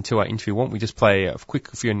 minutes until our interview. Why don't we just play a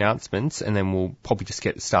few announcements, and then we'll probably just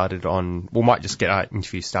get started we might just get our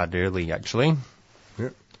interview started early, actually.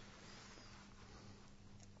 Yep.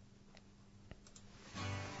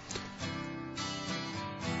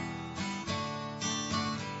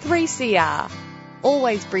 .3CR,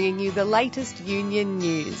 always bringing you the latest union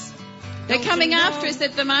news. They're coming after us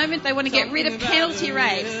at the moment. They want to get rid of penalty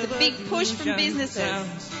rates, the big push from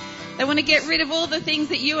businesses. They want to get rid of all the things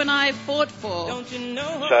that you and I have fought for.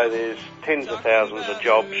 So there's tens of thousands of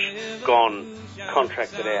jobs gone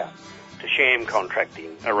contracted out to sham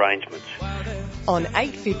contracting arrangements. On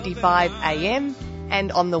 8:55 a.m.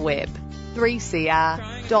 and on the web,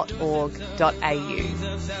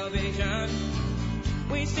 3cr.org.au.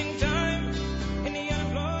 Wasting time in the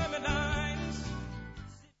unemployment lines.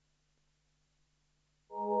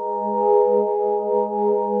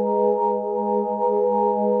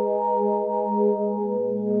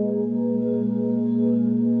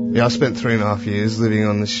 Yeah, I spent 3.5 years living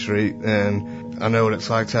on the street, and I know what it's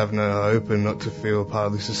like to have no hope and not to feel part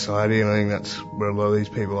of the society, and I think that's where a lot of these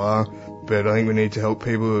people are. But I think we need to help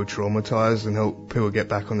people who are traumatised and help people get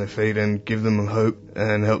back on their feet and give them hope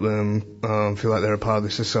and help them feel like they're a part of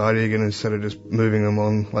the society again instead of just moving them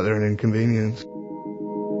on like they're an inconvenience.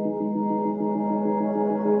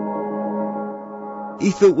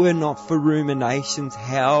 If it were not for ruminations,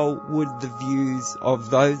 how would the views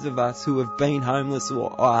of those of us who have been homeless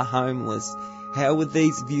or are homeless, how would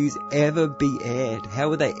these views ever be aired? How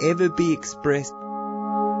would they ever be expressed?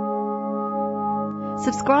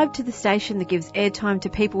 Subscribe to the station that gives airtime to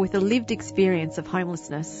people with a lived experience of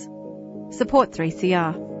homelessness. Support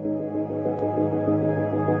 3CR.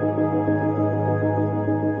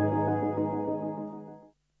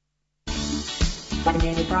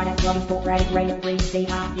 Every Friday, Robbie Sport Radio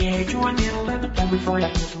 3CR. Yeah, join me at 11 every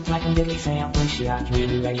Friday. From Black and Deadly Sound, 3CR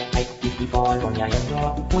Community Radio 855 on the AM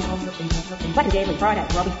dial. Black and Deadly Friday,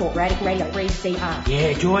 Robbie Sport Radio 3CR.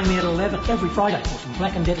 Yeah, join me at 11 every Friday for some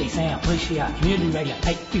Black and Deadly Sound, 3CR Community Radio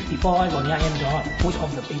 855 on the AM dial. Voice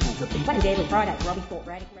of the people, the people. Black and Deadly Friday, Robbie Sport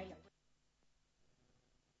Radio.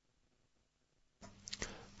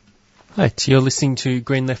 Right, you're listening to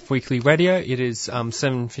Green Left Weekly Radio. It is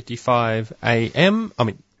 7:55 a.m.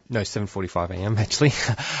 7:45 a.m. actually.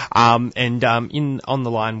 On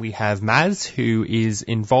the line we have Maz, who is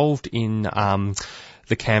involved in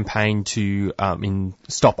the campaign to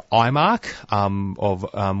stop IMARC,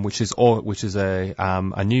 which is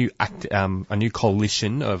a new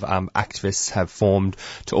coalition of activists have formed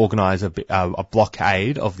to organise a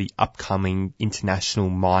blockade of the upcoming International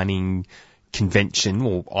Mining Convention,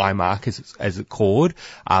 or IMARC as it's called,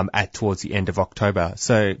 towards the end of October.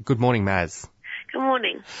 So, good morning, Maz. Good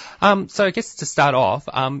morning. So I guess to start off,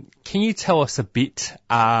 can you tell us a bit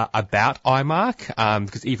about IMARC?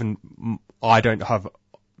 Because even I don't have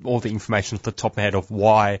all the information off the top of my head of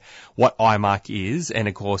what IMARC is, and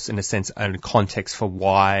of course, in a sense, and context for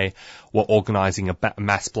why we're organising a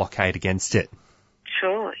mass blockade against it.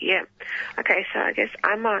 Sure, yeah. Okay, so I guess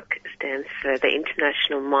IMARC stands for the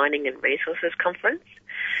International Mining and Resources Conference,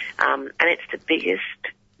 and it's the biggest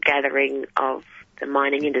gathering of the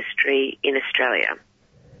mining industry in Australia.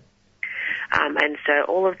 And so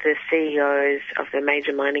all of the CEOs of the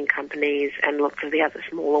major mining companies and lots of the other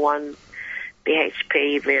smaller ones,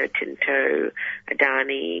 BHP, Rio Tinto,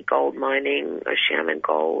 Adani, Gold Mining, Oceana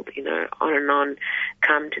Gold, on and on,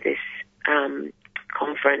 come to this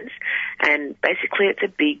conference, and basically it's a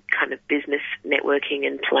big kind of business networking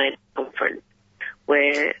and plan conference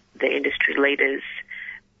where the industry leaders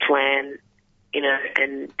plan,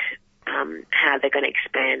 and how they're going to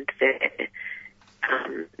expand their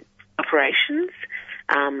operations,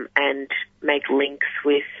 and make links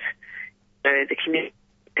with the community,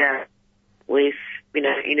 with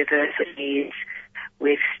universities,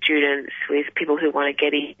 with students, with people who want to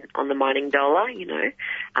get in on the mining dollar,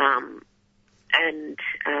 and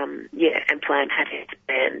plan how to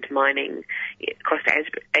expand mining across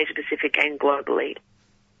Asia Pacific and globally.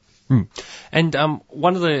 And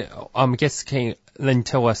one of the, I guess, can you then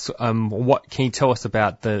tell us what can you tell us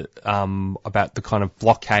about the kind of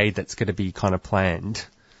blockade that's going to be kind of planned?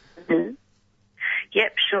 Mm-hmm.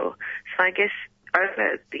 Yep, sure. So I guess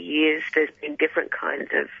over the years there's been different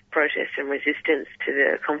kinds of protests and resistance to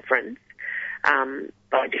the conference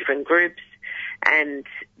by different groups, and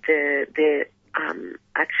the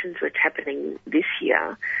actions that's happening this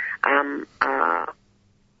year are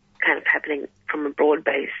kind of happening from a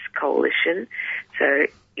broad-based coalition. So,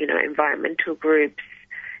 environmental groups,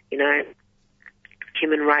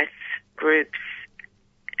 human rights groups,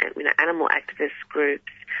 animal activist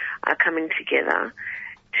groups are coming together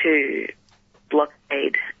to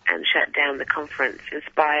blockade and shut down the conference,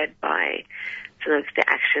 inspired by some of the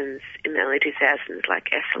actions in the early 2000s, like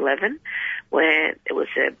S11, where it was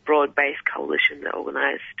a broad-based coalition that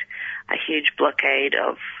organised a huge blockade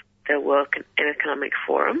of the World Economic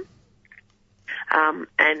Forum.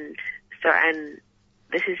 And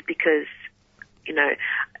this is because,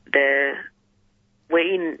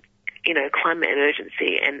 we're in, climate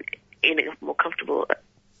emergency, and in a more comfortable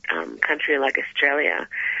country like Australia,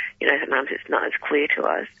 sometimes it's not as clear to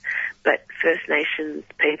us, but First Nations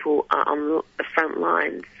people are on the front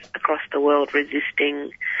lines across the world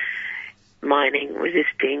resisting mining,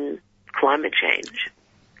 resisting climate change,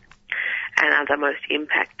 and are the most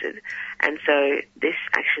impacted. And so this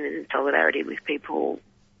action is in solidarity with people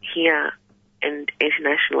here and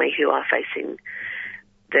internationally who are facing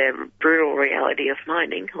the brutal reality of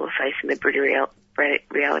mining, who are facing the brutal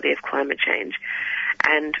reality of climate change,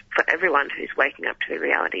 and for everyone who's waking up to the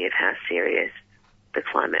reality of how serious the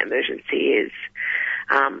climate emergency is.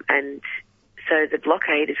 And so the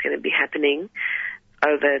blockade is going to be happening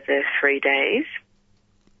over the 3 days,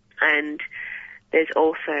 and there's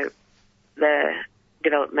also the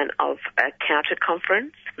development of a counter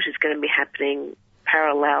conference, which is going to be happening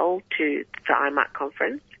parallel to the IMARC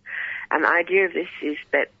conference. And the idea of this is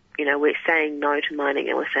that, we're saying no to mining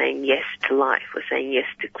and we're saying yes to life. We're saying yes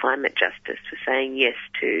to climate justice. We're saying yes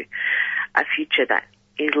to a future that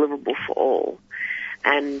is livable for all.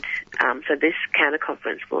 And so this counter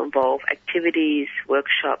conference will involve activities,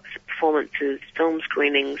 workshops, performances, film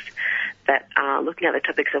screenings that are looking at the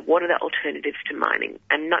topics of what are the alternatives to mining,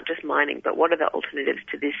 and not just mining, but what are the alternatives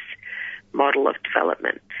to this model of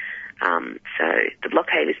development. So the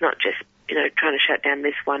blockade is not just, trying to shut down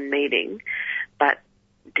this one meeting, but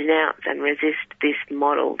denounce and resist this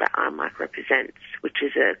model that IMARC represents, which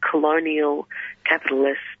is a colonial,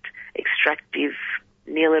 capitalist, extractive,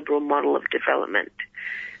 neoliberal model of development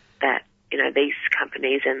that, these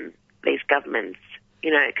companies and these governments,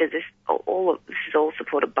 because this is all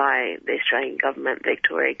supported by the Australian government, the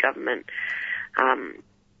Victoria government,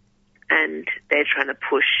 and they're trying to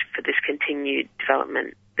push for this continued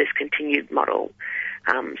development, this continued model.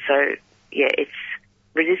 It's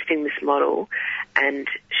resisting this model and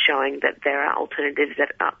showing that there are alternatives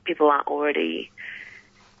that people are already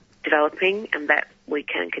developing and that we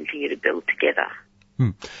can continue to build together.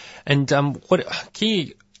 And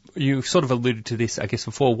you sort of alluded to this, I guess,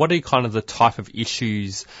 before. What are kind of the type of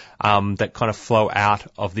issues that kind of flow out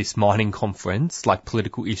of this mining conference, like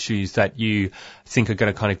political issues that you think are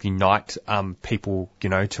going to kind of unite people,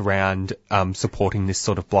 to around supporting this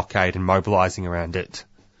sort of blockade and mobilising around it?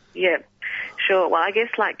 Yeah, sure. Well, I guess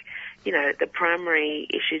the primary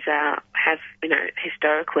issues have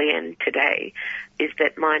historically and today is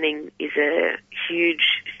that mining is a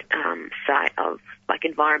huge site of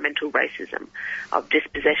environmental racism, of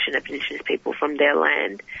dispossession of Indigenous people from their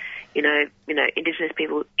land. Indigenous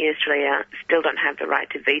people in Australia still don't have the right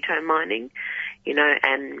to veto mining,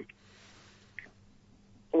 and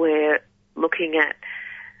we're looking at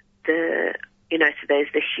so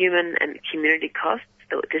there's the human and community costs,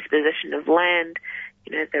 the dispossession of land,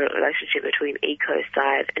 the relationship between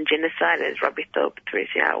ecocide and genocide, as Robbie Thorpe,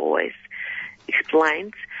 3CR, always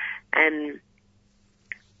explains,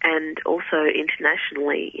 and also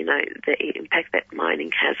internationally, the impact that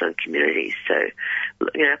mining has on communities. So,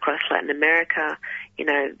 across Latin America,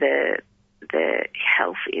 the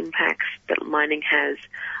health impacts that mining has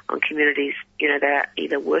on communities, they're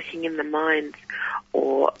either working in the mines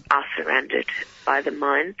or are surrounded by the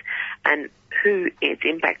mines, and who is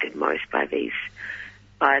impacted most by these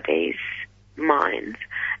mines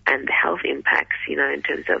and the health impacts, in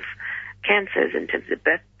terms of cancers, in terms of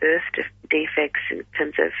birth defects, in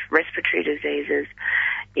terms of respiratory diseases,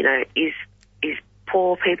 is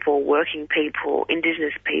poor people, working people,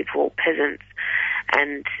 Indigenous people, peasants,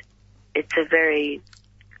 and it's very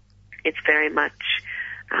much,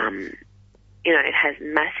 it has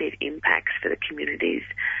massive impacts for the communities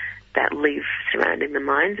that live surrounding the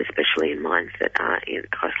mines, especially in mines that are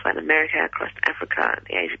across Latin America, across Africa,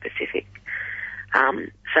 the Asia Pacific.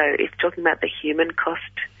 So it's talking about the human cost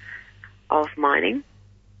of mining,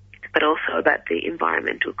 but also about the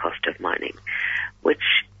environmental cost of mining,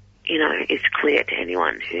 which, is clear to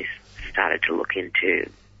anyone who's started to look into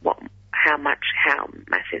how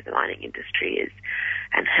massive the mining industry is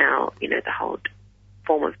and how, the whole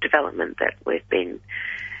form of development that we've been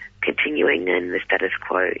continuing and the status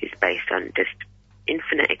quo is based on just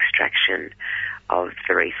infinite extraction of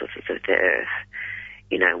the resources of the earth,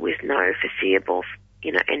 with no foreseeable,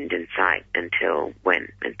 end in sight until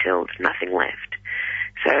there's nothing left.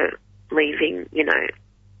 So leaving,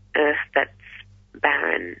 earth that's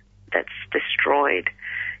barren, that's destroyed,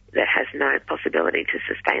 that has no possibility to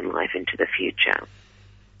sustain life into the future.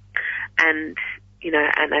 And,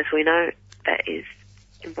 and as we know, that is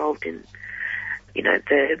involved in,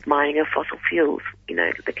 the mining of fossil fuels,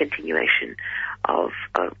 the continuation of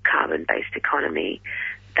a carbon-based economy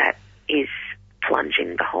that is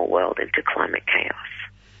plunging the whole world into climate chaos.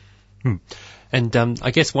 And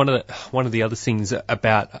I guess one of the other things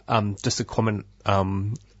about just a comment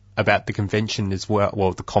about the convention as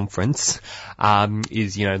well, the conference,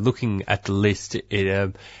 is looking at the list,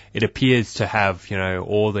 it appears to have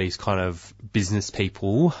all these kind of business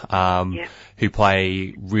people who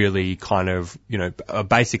play really kind of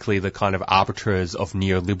basically the kind of arbiters of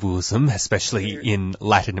neoliberalism, especially in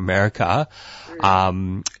Latin America.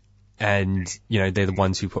 And, they're the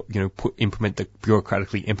ones who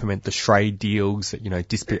bureaucratically implement the trade deals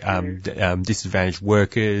that, disadvantaged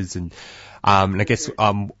workers and I guess,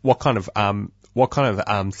 what kind of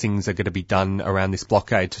things are going to be done around this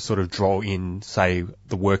blockade to sort of draw in, say,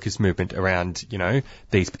 the workers' movement around,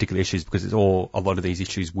 these particular issues, because a lot of these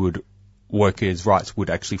issues workers' rights would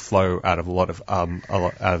actually flow out of a lot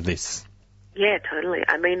of this. Yeah, totally.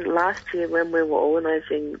 I mean, last year when we were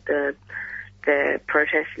organising the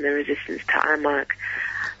protests and the resistance to IMARC,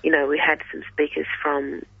 we had some speakers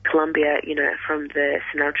from Colombia, from the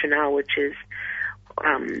Sinatronal, which is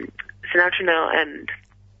Sinatronal and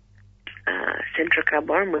Centro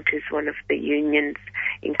Carbon, which is one of the unions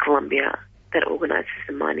in Colombia that organises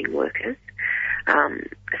the mining workers,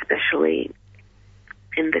 especially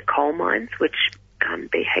in the coal mines, which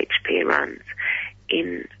BHP runs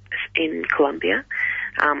in Colombia.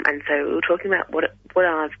 And so we were talking about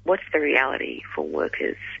what's the reality for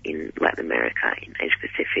workers in Latin America, in Asia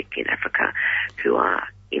Pacific, in Africa, who are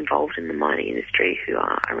involved in the mining industry, who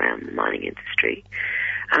are around the mining industry,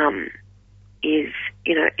 is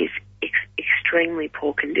extremely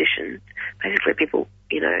poor conditions. Basically, people,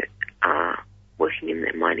 are working in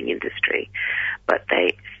the mining industry, but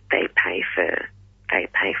they pay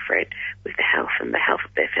for it with the health and the health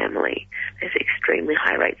of their family. There's extremely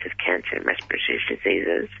high rates of cancer and respiratory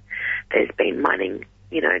diseases. There's been mining,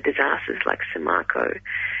 disasters like Samarco,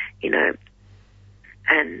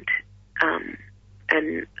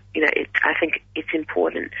 I think it's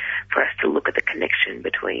important for us to look at the connection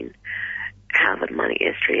between how the mining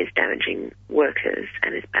industry is damaging workers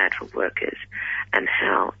and is bad for workers, and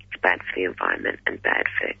how it's bad for the environment and bad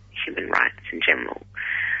for human rights in general.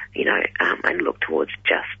 And look towards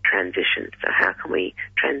just transition. So how can we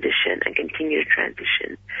transition and continue to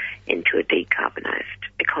transition into a decarbonised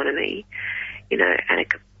economy, an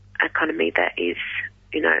economy that is,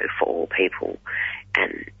 for all people,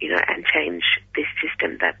 and change this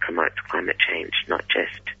system that promotes climate change, not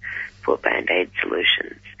just for Band-Aid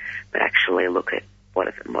solutions, but actually look at what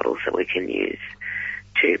are the models that we can use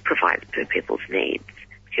to provide for people's needs.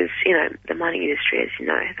 Because, the mining industry, as you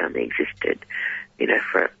know, has only existed,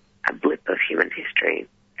 for a blip of human history,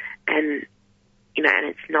 and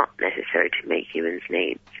it's not necessary to meet humans'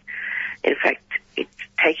 needs. In fact, it's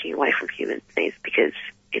taking away from humans' needs because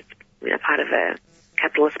it's part of a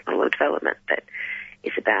capitalist model of development that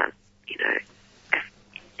is about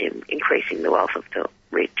increasing the wealth of the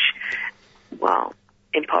rich while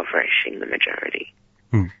impoverishing the majority.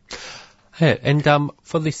 Yeah, and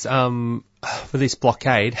for this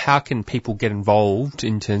blockade, how can people get involved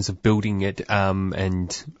in terms of building it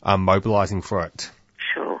and mobilising for it?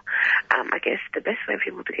 Sure. I guess the best way for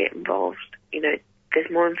people to get involved, there's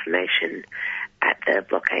more information at the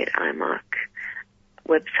Blockade IMARC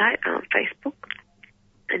website on Facebook,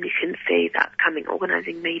 and you can see the upcoming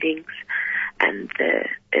organising meetings and the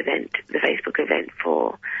Facebook event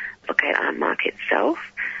for Blockade IMARC itself,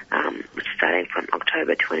 which is starting from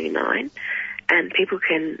October 29. And people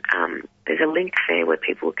can, there's a link there where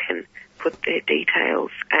people can put their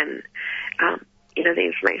details and, the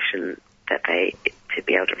information to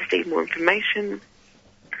be able to receive more information.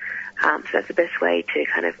 So that's the best way to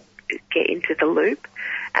kind of get into the loop.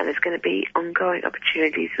 And there's going to be ongoing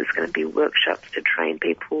opportunities. There's going to be workshops to train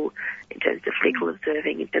people in terms of legal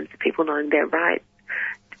observing, in terms of people knowing their rights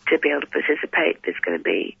to be able to participate. There's going to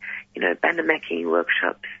be, banner making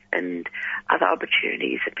workshops and other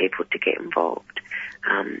opportunities for people to get involved.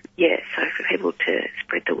 So for people to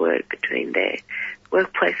spread the word between their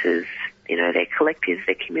workplaces, their collectives,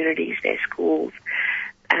 their communities, their schools,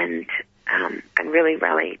 and really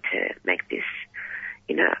rally to make this,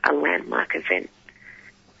 a landmark event.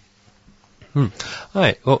 All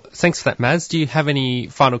right. Well, thanks for that, Maz. Do you have any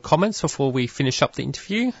final comments before we finish up the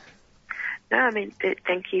interview? No,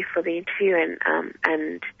 thank you for the interview,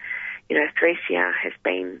 and 3CR has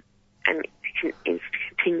been and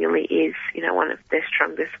continually is, one of the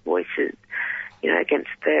strongest voices, against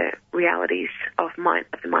the realities of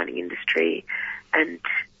the mining industry, and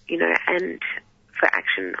for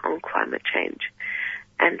action on climate change.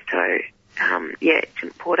 And so, it's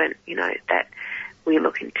important, that we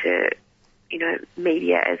look into,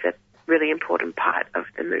 media as a really important part of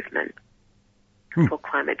the movement for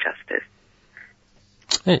climate justice.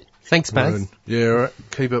 Hey, thanks, Maz. Yeah, all right.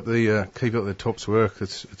 Keep up the top's work.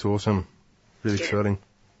 It's awesome. Really exciting.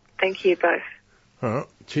 Thank you both. All right.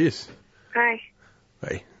 Cheers. Bye.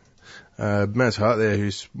 Hey. Maz Hart there,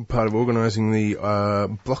 who's part of organising the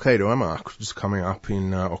Blockade IMARC, which is coming up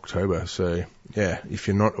in October. So, if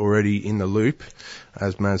you're not already in the loop,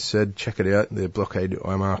 as Maz said, check it out, the Blockade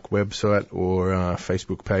IMARC website or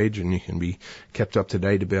Facebook page, and you can be kept up to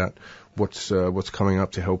date about what's coming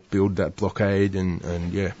up to help build that blockade and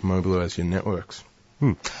mobilise your networks.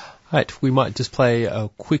 Right, we might just play a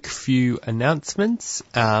quick few announcements,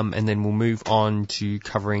 and then we'll move on to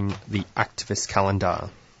covering the activist calendar.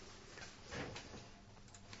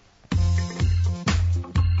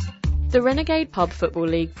 The Renegade Pub Football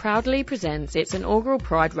League proudly presents its inaugural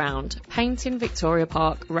Pride Round, Painting Victoria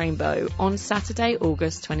Park Rainbow, on Saturday,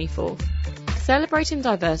 August 24th. Celebrating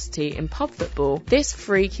diversity in pub football, this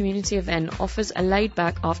free community event offers a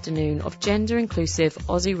laid-back afternoon of gender-inclusive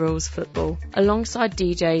Aussie rules football, alongside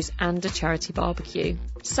DJs and a charity barbecue.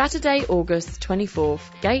 Saturday, August 24th,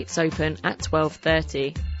 gates open at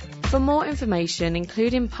 12:30. For more information,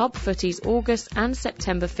 including Pub Footy's August and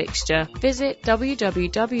September fixture, visit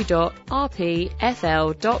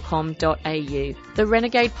www.rpfl.com.au. The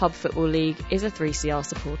Renegade Pub Football League is a 3CR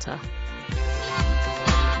supporter.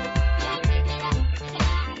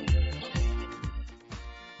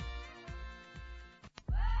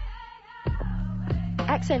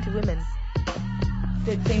 Accented Women.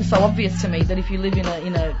 It seems so obvious to me that if you live in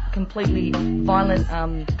a completely violent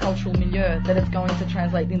cultural milieu, that it's going to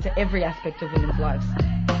translate into every aspect of women's lives.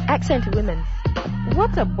 Accented Women.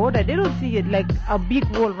 What's a border? They don't see it like a big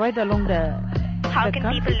wall right along the How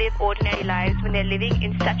can people live ordinary lives when they're living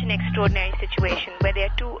in such an extraordinary situation where there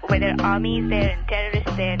are armies there and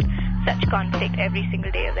terrorists there and such conflict every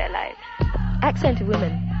single day of their lives? Accented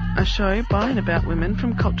Women. A show by and about women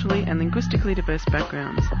from culturally and linguistically diverse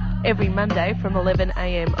backgrounds. Every Monday from 11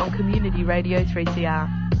 a.m. on Community Radio 3CR.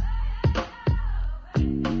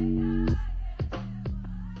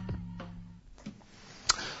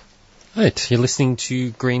 Right, you're listening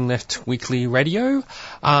to Green Left Weekly Radio.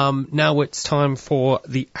 Now it's time for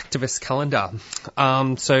the activist calendar.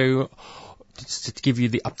 So just to give you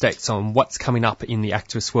the updates on what's coming up in the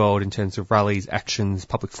activist world in terms of rallies, actions,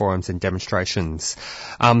 public forums and demonstrations.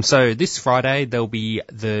 So this Friday there'll be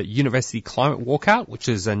the University Climate Walkout, which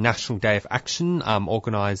is a national day of action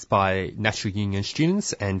organised by National Union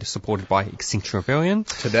students and supported by Extinction Rebellion.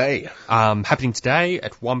 Happening today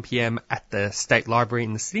at 1 p.m. at the State Library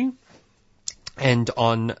in the city. And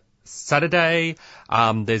on Saturday,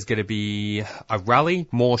 there's going to be a rally,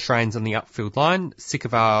 more trains on the Upfield line. Sick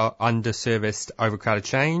of our underserviced, overcrowded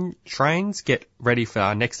trains. Get ready for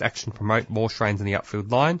our next action to promote more trains on the Upfield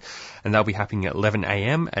line. And they'll be happening at 11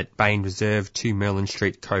 a.m. at Bain Reserve, 2 Merlin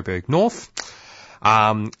Street, Coburg North.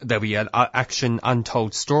 There'll be an action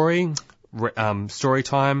Untold Story. Story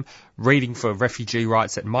time, reading for refugee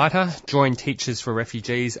rights at MITRE, join Teachers for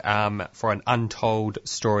Refugees for an Untold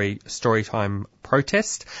Story time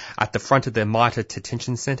protest at the front of the MITRE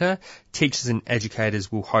Detention Centre. Teachers and educators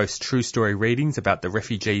will host true story readings about the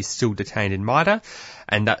refugees still detained in MITRE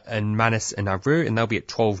and Manus and Nauru, and they'll be at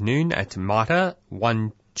 12 noon at MITRE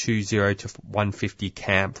 120 to 150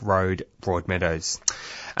 Camp Road, Broadmeadows.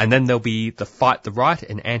 And then there'll be the Fight the Right,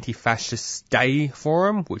 an anti-fascist day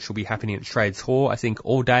forum, which will be happening at Trades Hall, I think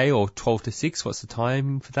all day, or 12 to 6. What's the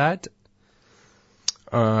time for that?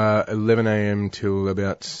 11 a.m. till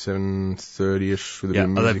about 7:30ish with a bit of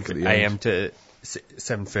music at the 11 a.m. to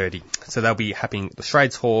 7:30. So they'll be happening at the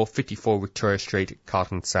Trades Hall, 54 Victoria Street,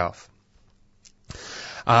 Carlton South.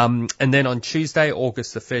 And then on Tuesday,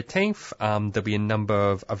 August the 13th, there'll be a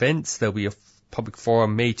number of events. There'll be a public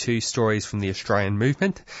forum, Me Too Stories from the Australian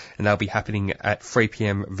Movement, and they'll be happening at 3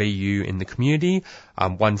 p.m. VU in the community,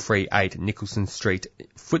 138 Nicholson Street,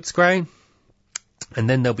 Footscray. And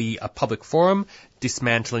then there'll be a public forum,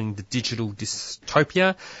 Dismantling the Digital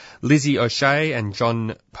Dystopia. Lizzie O'Shea and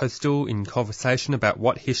John Postel in conversation about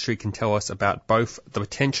what history can tell us about both the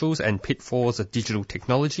potentials and pitfalls of digital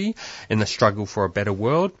technology in the struggle for a better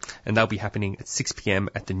world. And they'll be happening at 6 p.m.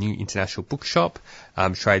 at the New International Bookshop,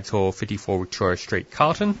 Trades Hall, 54 Victoria Street,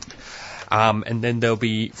 Carlton. And then there'll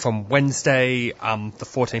be from Wednesday, the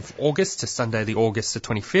 14th of August to Sunday, the August the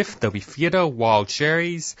 25th, there'll be theatre, Wild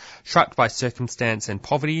Cherries, Trapped by Circumstance and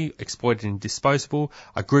Poverty, Exploited and Disposable.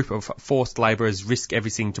 A group of forced labourers risk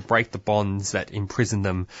everything to break the bonds that imprison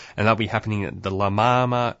them. And they'll be happening at the La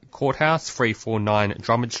Mama Courthouse, 349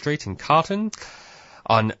 Drummond Street in Carlton.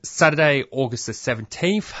 On Saturday, August the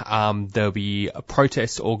 17th, there'll be a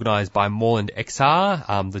protest organised by Moreland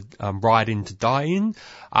XR, the Ride In to Die In.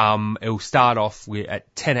 It'll start off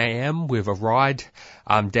at 10 a.m. with a ride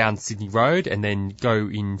down Sydney Road and then go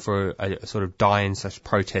in for a sort of die-in /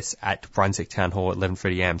 protest at Brunswick Town Hall at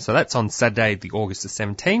 11:30 a.m. So that's on Saturday, the August the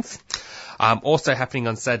 17th. Also happening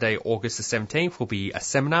on Saturday, August the 17th, will be a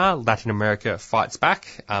seminar, Latin America Fights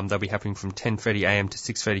Back. They'll be happening from 10:30 a.m. to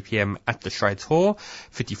 6:30 p.m. at the Trades Hall,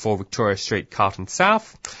 54 Victoria Street, Carlton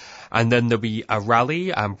South. And then there'll be a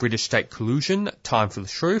rally, British State Collusion, Time for the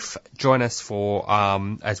Truth. Join us for,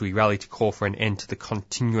 as we rally to call for an end to the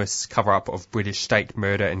continuous cover-up of British state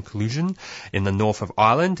murder and collusion in the north of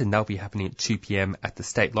Ireland. And that'll be happening at 2 p.m. at the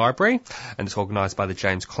State Library. And it's organised by the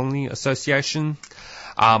James Connolly Association.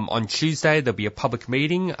 On Tuesday, there'll be a public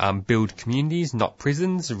meeting, Build Communities, Not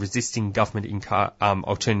Prisons, Resisting Government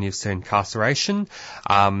Alternatives to Incarceration,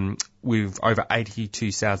 with over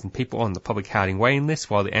 82,000 people on the public housing waiting list,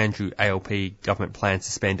 while the Andrew ALP government plans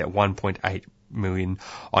to spend at $1.8 million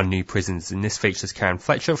on new prisons. And this features Karen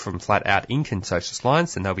Fletcher from Flat Out Inc. and Socialist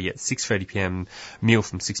Alliance, and they'll be at 6:30pm, meal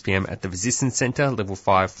from 6pm at the Resistance Centre, level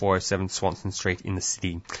 5, 407 Swanson Street in the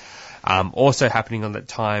city. Also happening on that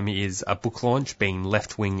time is a book launch being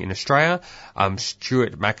Left Wing in Australia.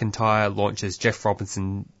 Stuart McIntyre launches Jeff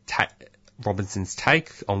Robinson's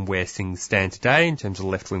take on where things stand today in terms of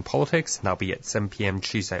left-wing politics, and that'll be at 7pm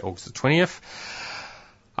Tuesday, August the 20th.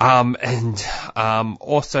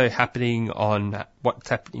 Also happening on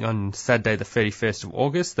Saturday the 31st of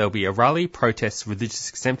August, there'll be a rally, protests religious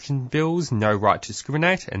exemption bills, no right to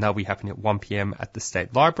discriminate, and that'll be happening at 1pm at the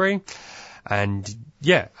State Library. And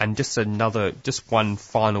just one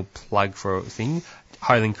final plug for a thing.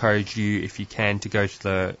 Highly encourage you, if you can, to go to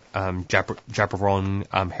the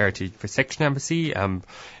Jabberon Heritage Protection Embassy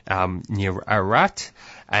near Ararat,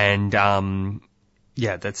 and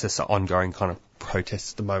that's just an ongoing kind of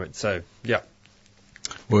protest at the moment. So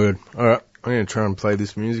Word. All right, I'm going to try and play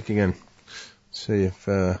this music again. See if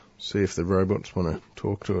the robots want to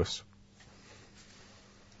talk to us.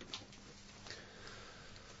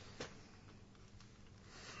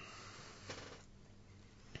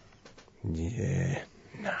 Yeah,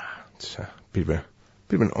 it's a bit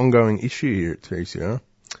of an ongoing issue here at 3CR.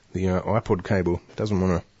 The iPod cable doesn't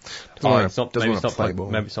want to. Maybe it's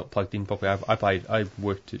not plugged in properly. I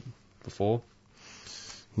worked it before.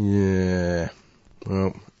 Yeah.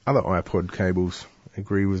 Well, other iPod cables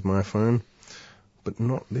agree with my phone, but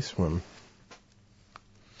not this one.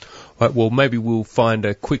 Right, well, maybe we'll find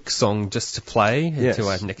a quick song just to play until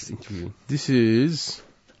our next interview. This is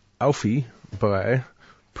Alfie by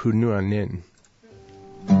Punuanen.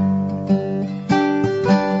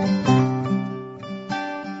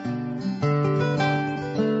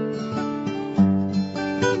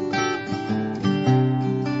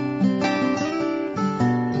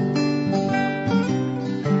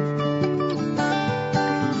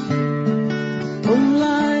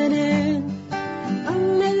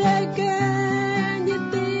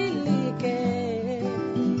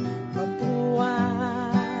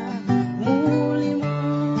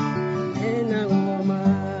 And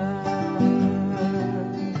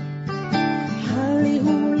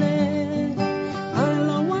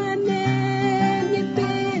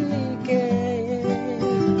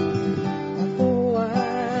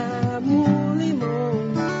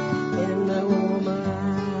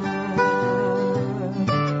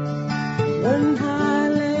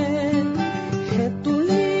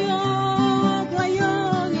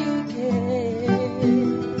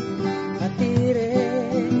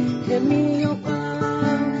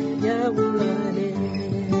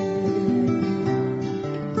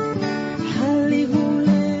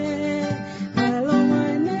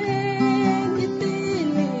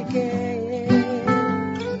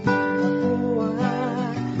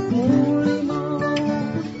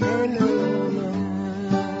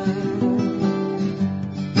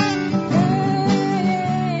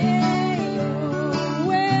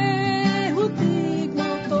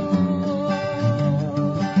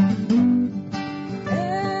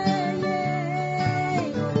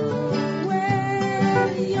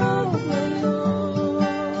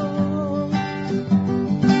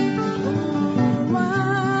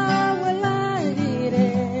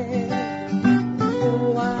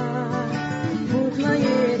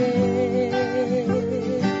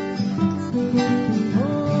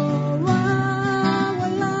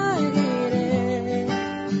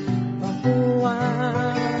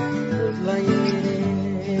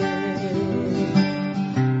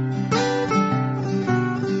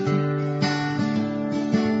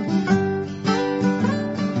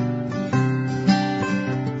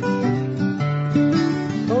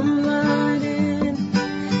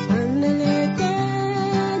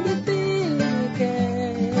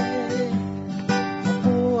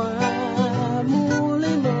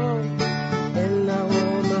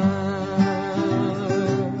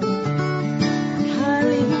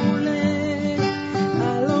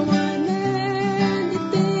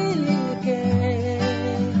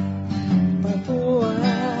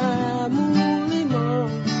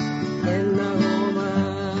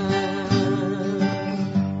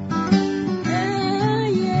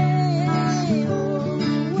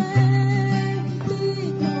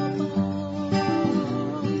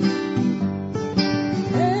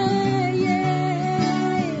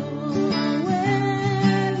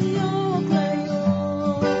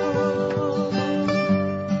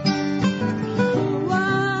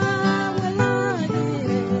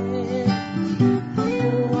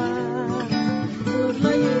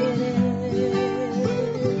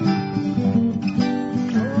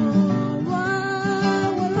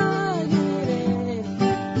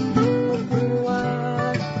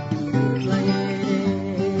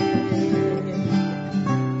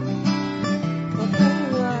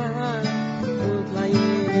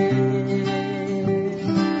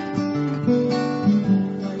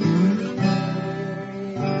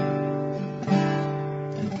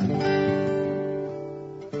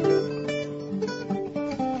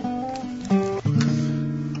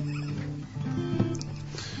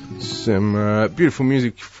Some beautiful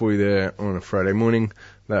music for you there on a Friday morning.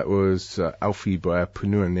 That was Alfie by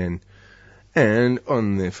Punuanen. And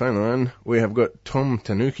on the phone line, we have got Tom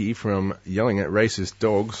Tanuki from Yelling at Racist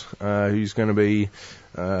Dogs, who's going to be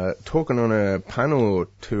talking on a panel or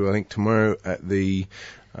two, I think, tomorrow at the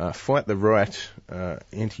Fight the Right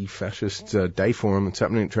Anti-Fascist Day Forum that's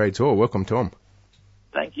happening at Trades Hall. Welcome, Tom.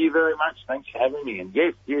 Thank you very much. Thanks for having me. And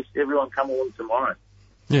yes, everyone come along tomorrow.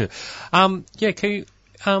 Yeah. Can you,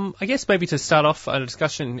 I guess maybe to start off a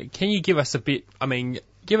discussion, can you give us a bit,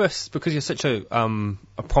 because you're such a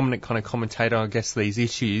prominent kind of commentator, I guess, these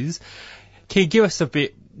issues, can you give us a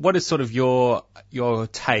bit, what is sort of your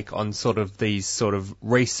take on sort of these sort of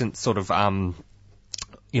recent sort of,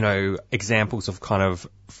 examples of kind of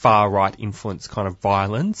far-right influence kind of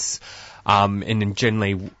violence, and then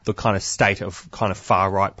generally the kind of state of kind of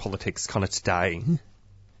far-right politics kind of today?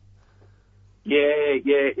 Yeah,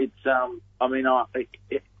 it's,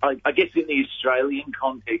 I guess in the Australian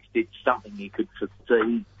context, it's something you could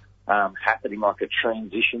foresee happening, like a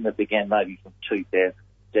transition that began maybe from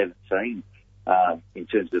 2017 in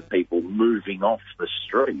terms of people moving off the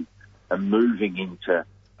street and moving into,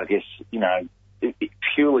 I guess,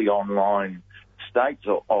 purely online states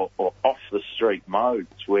or off the street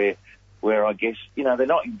modes where I guess, they're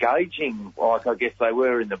not engaging like I guess they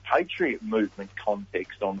were in the Patriot movement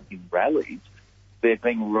context in rallies. They're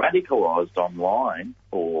being radicalised online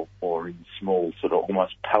or in small sort of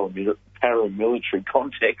almost paramilitary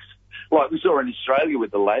contexts, like we saw in Australia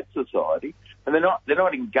with the Lad Society, and they're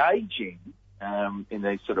not engaging in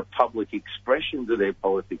these sort of public expressions of their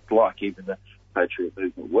politics like even the Patriot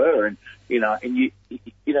movement were, and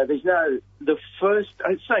there's the first,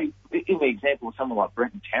 I'd say, in the example of someone like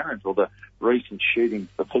Brenton Tarrant or the recent shootings,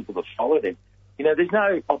 the people that followed him, there's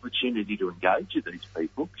no opportunity to engage with these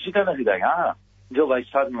people because you don't know who they are until they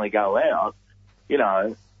suddenly go out,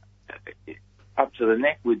 up to the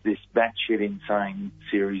neck with this batshit insane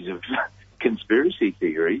series of conspiracy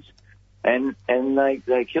theories, and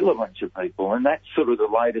they kill a bunch of people, and that's sort of the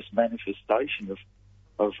latest manifestation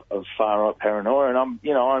of far-right paranoia, and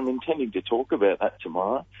I'm intending to talk about that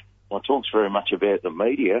tomorrow. My talk's very much about the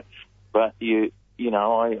media, but I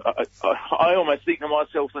almost think to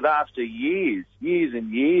myself that after years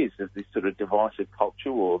and years of this sort of divisive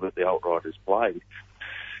culture war that the alt-right has played,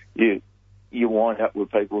 you wind up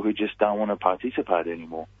with people who just don't want to participate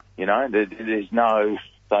anymore. There's no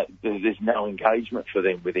engagement for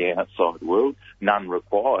them with the outside world, none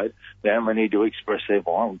required. They only need to express their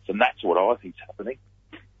violence, and that's what I think's happening.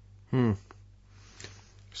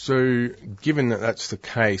 So, given that that's the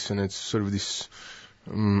case, and it's sort of this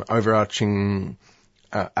overarching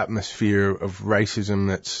atmosphere of racism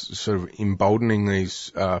that's sort of emboldening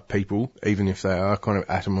these people, even if they are kind of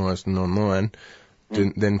atomised and online,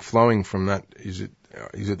 then flowing from that, is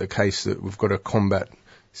it the case that we've got to combat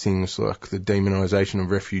things like the demonisation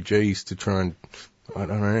of refugees to try and,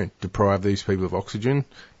 deprive these people of oxygen?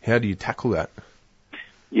 How do you tackle that?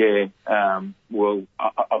 Yeah, well,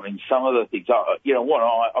 I mean, some of the things,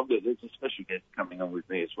 I've got, there's a special guest coming on with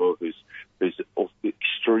me as well who's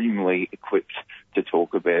extremely equipped to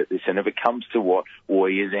talk about this. And if it comes to what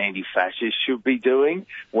we as anti-fascists should be doing,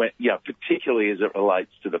 particularly as it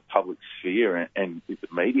relates to the public sphere and with the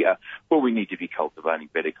media, well, we need to be cultivating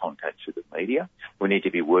better contacts with the media. We need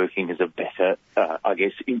to be working as a better,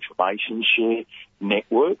 information share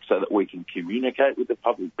network so that we can communicate with the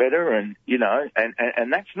public better. And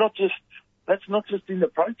that's not just in the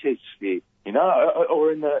protest sphere,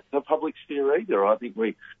 or in the public sphere either. I think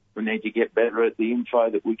we need to get better at the info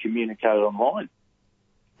that we communicate online.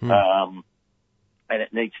 And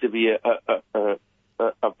it needs to be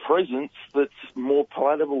a presence that's more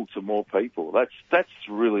palatable to more people. That's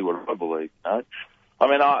really what I believe. I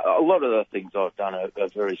mean, a lot of the things I've done are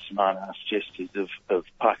very smart-ass gestures of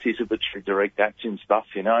participatory direct action stuff,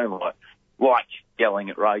 like yelling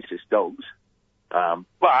at racist dogs.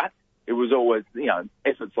 But it was always,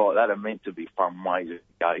 efforts like that are meant to be fun ways of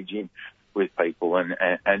engaging with people and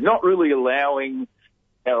not really allowing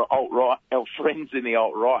our friends in the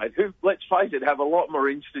alt-right, who, let's face it, have a lot more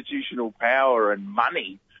institutional power and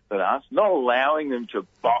money than us, not allowing them to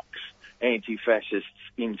box anti-fascists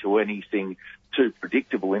into anything too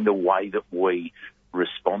predictable in the way that we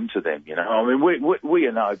respond to them, I mean, we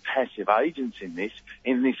are no passive agents in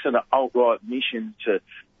this sort of alt-right mission to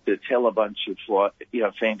tell a bunch of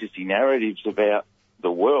fantasy narratives about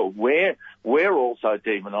the world. We're also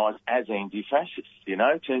demonised as anti-fascists,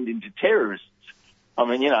 turned into terrorists. I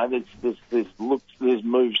mean, there's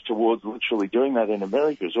moves towards literally doing that in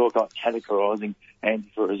America as well, like categorising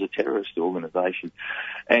Antifa as a terrorist organisation.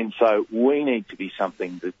 And so we need to be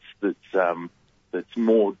something that's that's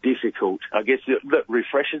more difficult, I guess, that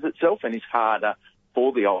refreshes itself and is harder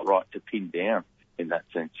for the alt-right to pin down in that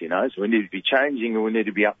sense, you know. So we need to be changing and we need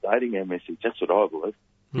to be updating our message. That's what I believe.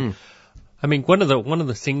 I mean, one of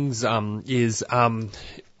the things is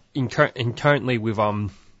currently with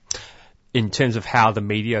in terms of how the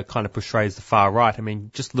media kind of portrays the far right. I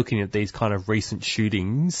mean, just looking at these kind of recent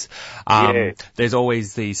shootings, there's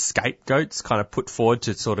always these scapegoats kind of put forward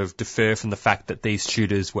to sort of defer from the fact that these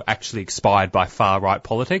shooters were actually inspired by far right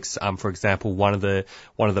politics. For example, one of the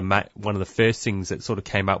first things that sort of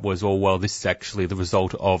came up was, this is actually the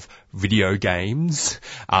result of video games,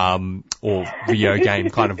 or video game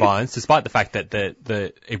kind of violence, despite the fact that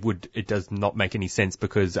it does not make any sense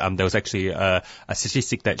because, there was actually a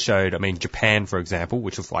statistic that showed, I mean, Japan, for example,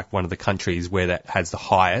 which is like one of the countries where that has the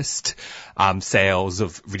highest sales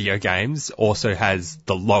of video games, also has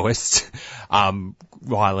the lowest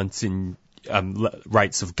violence in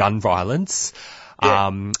rates of gun violence.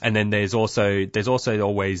 And then there's also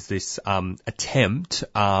always this attempt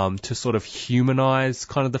to sort of humanize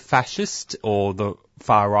kind of the fascist or the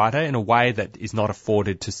far righter in a way that is not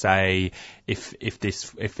afforded to say if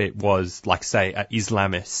it was like, say, an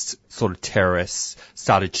Islamist sort of terrorist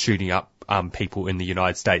started shooting up people in the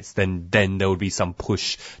United States, then there would be some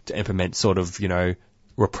push to implement sort of, you know,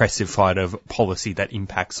 repressive kind of policy that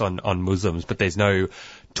impacts on Muslims. But there's no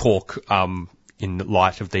talk in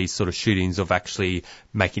light of these sort of shootings of actually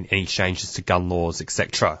making any changes to gun laws,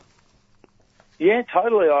 etc. Yeah,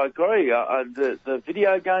 totally, I agree. The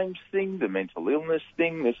video games thing, the mental illness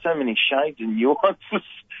thing, there's so many shades and nuances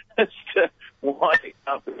as to why it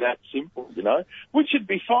can't be that simple, you know, which would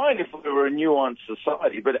be fine if we were a nuanced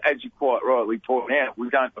society, but as you quite rightly point out, we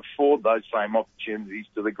don't afford those same opportunities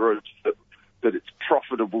to the groups that it's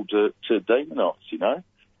profitable to demonise, you know.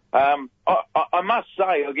 I must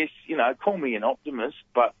say, I guess, you know, call me an optimist,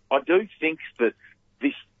 but I do think that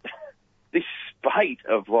this spate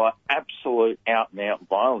of like absolute out and out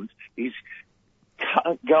violence is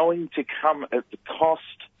going to come at the cost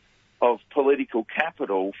of political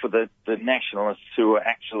capital for the nationalists who are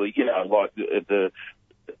actually, you know, like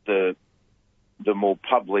the more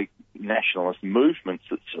public nationalist movements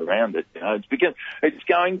that surround it. You know, it's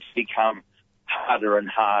going to become harder and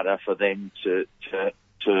harder for them to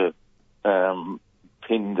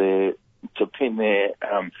pin their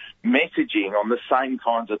messaging on the same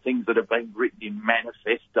kinds of things that have been written in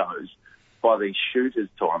manifestos by these shooters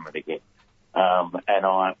time and again. And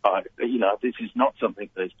I, you know, this is not something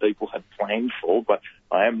these people had planned for, but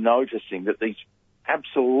I am noticing that these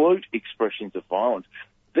absolute expressions of violence,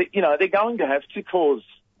 you know, they're going to have to cause,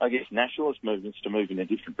 I guess, nationalist movements to move in a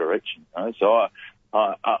different direction. You know? So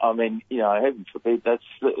I mean, you know, heaven forbid, I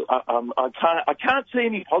can't see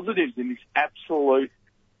any positives in this absolute,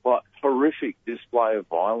 like, horrific display of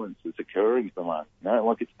violence that's occurring at the moment. You know,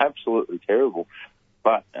 like, it's absolutely terrible.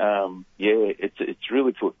 But, it's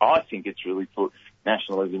really I think it's really put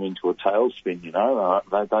nationalism into a tailspin, you know.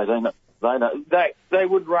 They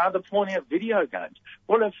would rather point out video games.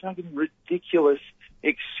 What a fucking ridiculous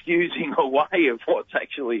excusing away of what's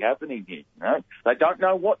actually happening here, you know. They don't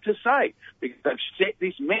know what to say because they've set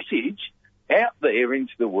this message out there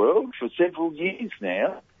into the world for several years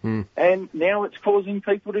now, and now it's causing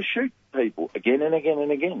people to shoot people again and again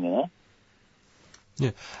and again, you know.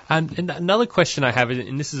 Yeah, and another question I have,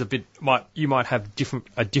 and this is a bit, you might have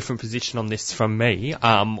a different position on this from me,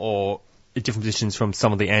 or different positions from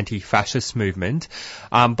some of the anti-fascist movement.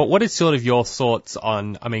 But what is sort of your thoughts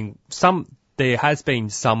on? I mean, there has been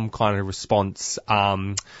some kind of response,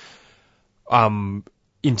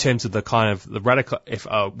 in terms of the kind of the radical,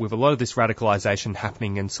 with a lot of this radicalization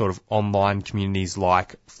happening in sort of online communities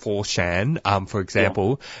like 4chan, for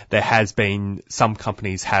example, there has been some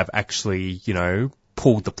companies have actually, you know,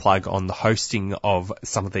 pulled the plug on the hosting of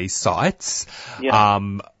some of these sites. Yeah.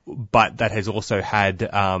 But that has also had,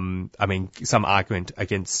 I mean, some argument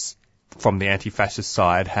from the anti-fascist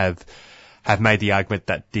side have made the argument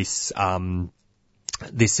that this in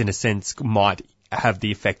a sense might have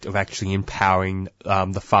the effect of actually empowering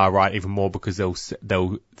the far right even more, because they'll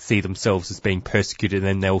see themselves as being persecuted, and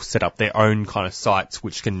then they'll set up their own kind of sites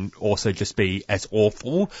which can also just be as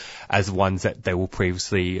awful as the ones that they will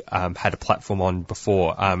previously had a platform on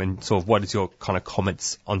before. And sort of what is your kind of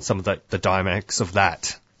comments on some of the dynamics of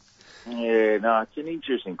that? Yeah, no, it's an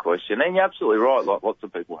interesting question, and you're absolutely right. Like, lots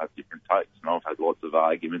of people have different takes, and I've had lots of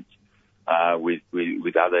arguments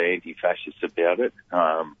with other anti-fascists about it.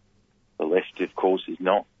 The left, of course, is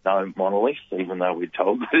no monolith, even though we're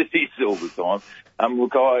told that it is all the time.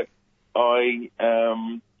 Look, I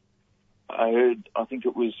heard, I think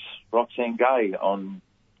it was Roxanne Gay on,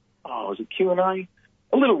 was it Q&A?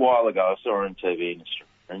 a little while ago, I saw her on TV in Australia,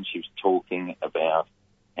 and she was talking about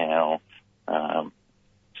how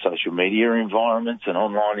social media environments and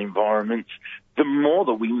online environments, the more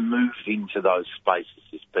that we move into those spaces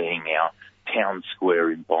as being our town square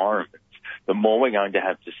environments, the more we're going to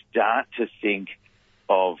have to start to think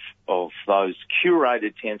of those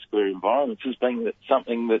curated town square environments as being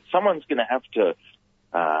something that someone's going to have to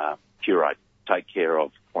curate, take care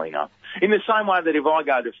of, clean up. In the same way that if I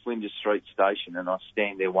go to Flinders Street Station and I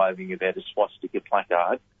stand there waving about a swastika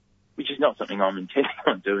placard, which is not something I'm intending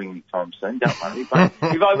on doing anytime soon, don't worry, but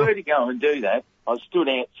if I were to go and do that, I stood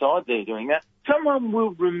outside there doing that, someone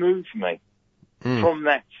will remove me from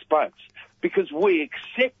that space, because we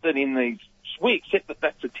accept that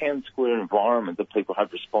that's a town square environment, that people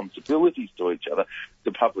have responsibilities to each other,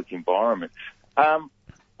 the public environment.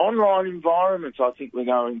 Online environments, I think we're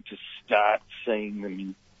going to start seeing them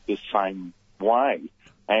in the same way.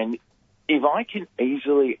 And if I can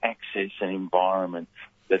easily access an environment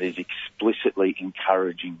that is explicitly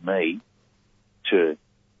encouraging me to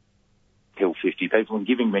kill 50 people and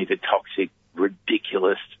giving me the toxic,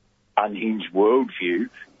 ridiculous, unhinged worldview,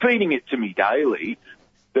 feeding it to me daily,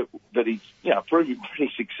 that is, pretty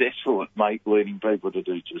successful at leading people to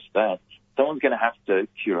do just that, someone's going to have to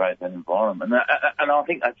curate that environment. And I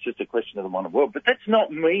think that's just a question of the modern world. But that's not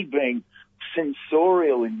me being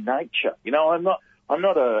censorial in nature. I'm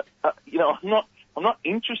not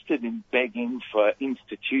interested in begging for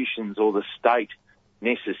institutions or the state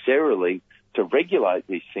necessarily to regulate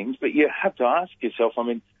these things, but you have to ask yourself,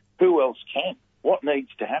 who else can? What needs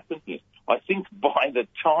to happen here? I think by the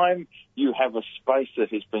time you have a space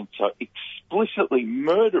that has been so explicitly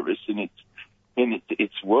murderous in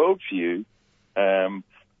its worldview,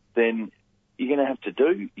 then you're going to have to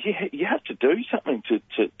do something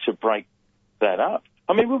to break that up.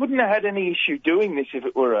 We wouldn't have had any issue doing this if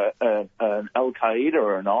it were an Al Qaeda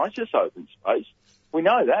or an ISIS open space. We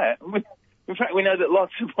know that. In fact, we know that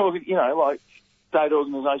lots of, state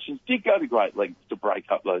organisations did go to great lengths to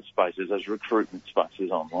break up those spaces, those recruitment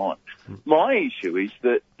spaces online. My issue is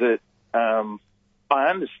that I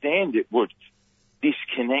understand it would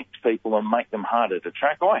disconnect people and make them harder to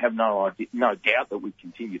track. I have no doubt that we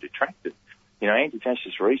continue to track them.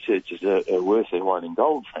 Anti-fascist researchers are worth their weight in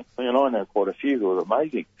gold, frankly, and I know quite a few who are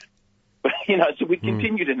amazing. But, so we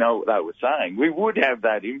continue to know what they were saying. We would have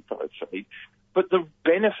that info feed, but the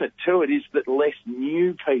benefit to it is that less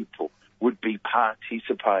new people would be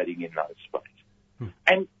participating in those spaces.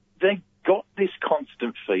 And they got this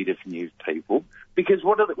constant feed of new people because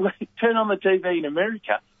when you turn on the TV in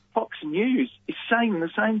America, Fox News is saying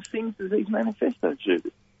the same things as these manifesto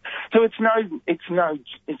shooters. So it's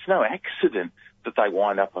no accident that they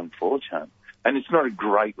wind up on 4chan. And it's not a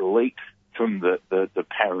great leap from the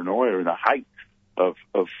paranoia and the hate of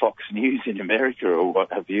Fox News in America or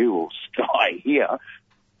what have you, or Sky here,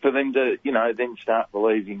 for them to, then start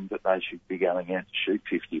believing that they should be going out to shoot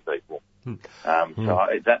 50 people.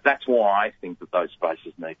 So that's why I think that those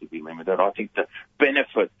spaces need to be limited. I think the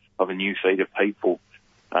benefit of a new feed of people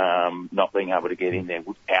not being able to get in there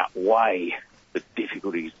would outweigh the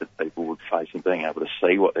difficulties that people would face in being able to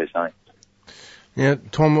see what they're saying. Yeah,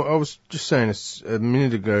 Tom, I was just saying this a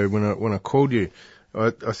minute ago when I called you.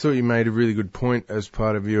 I thought you made a really good point as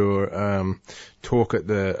part of your talk at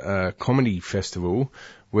the comedy festival,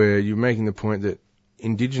 where you're making the point that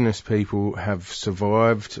Indigenous people have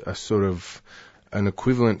survived a sort of an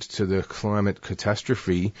equivalent to the climate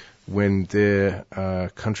catastrophe when their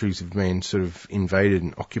countries have been sort of invaded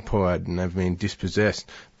and occupied and they've been dispossessed.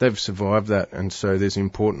 They've survived that, and so there's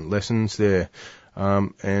important lessons there.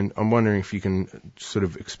 And I'm wondering if you can sort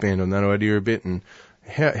of expand on that idea a bit, and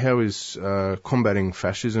how is combating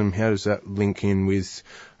fascism, how does that link in with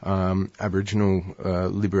Aboriginal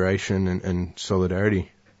liberation and solidarity?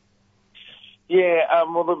 Yeah,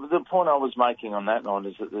 well, the point I was making on that night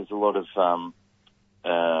is that there's a lot of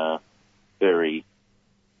very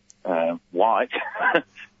white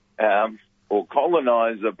or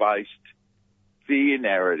coloniser-based fear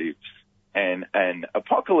narratives, and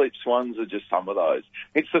apocalypse ones are just some of those.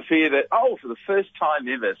 It's the fear that, for the first time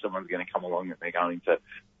ever, someone's going to come along and they're going to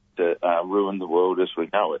ruin the world as we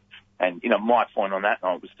know it. And, my point on that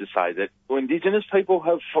night was to say that Indigenous people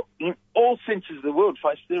have, in all senses of the world,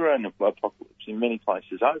 faced their own apocalypse in many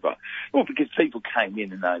places over. Well, because people came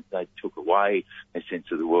in and they took away a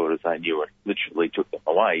sense of the world as they knew it, literally took them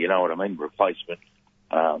away, you know what I mean, replacement,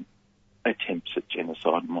 attempts at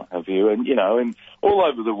genocide and what have you. And, and all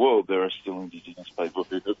over the world there are still Indigenous people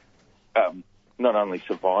who have not only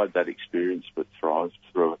survived that experience but thrived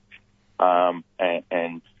through it.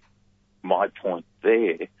 And my point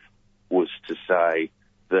there was to say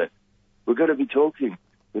that we've got to be talking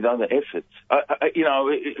with other efforts.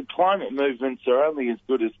 Climate movements are only as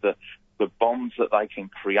good as the bonds that they can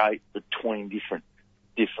create between different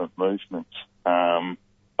movements.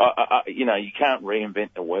 You can't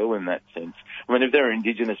reinvent the wheel in that sense. I mean, if there are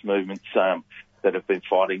Indigenous movements that have been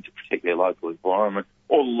fighting to protect their local environment,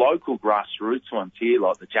 or local grassroots ones here,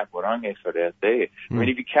 like the Djab Wurrung effort out there. I mean,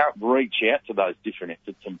 if you can't reach out to those different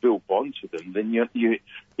efforts and build bonds with them, then you're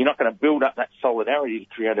not going to build up that solidarity to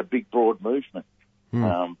create a big, broad movement.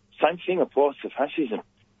 Same thing applies to fascism,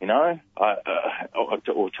 or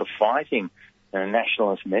to fighting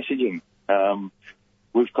nationalist messaging.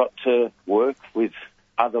 We've got to work with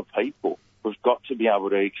other people. We've got to be able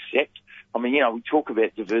to accept. I mean, we talk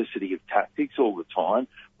about diversity of tactics all the time,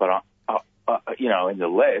 but in the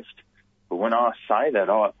left, but when I say that,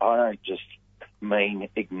 I don't just mean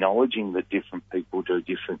acknowledging that different people do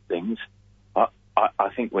different things. I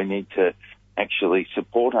think we need to actually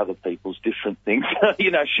support other people's different things,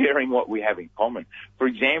 sharing what we have in common. For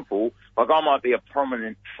example, like I might be a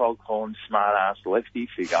prominent foghorn, smart-ass lefty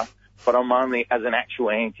figure, but I'm only, as an actual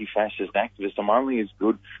anti-fascist activist, I'm only as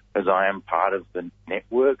good as I am part of the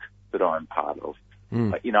network that I'm part of.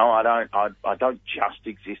 But, I don't just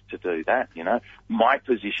exist to do that, My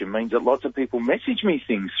position means that lots of people message me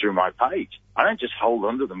things through my page. I don't just hold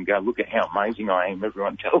on to them and go, look at how amazing I am,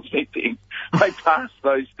 everyone tells me things. I pass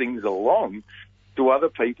those things along to other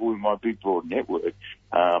people in my big, broad network.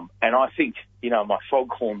 And I think, my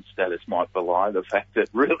foghorn status might belie the fact that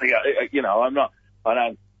really, I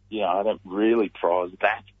don't really prize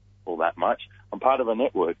that all that much. I'm part of a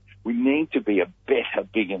network. We need to be a better,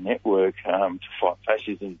 bigger network to fight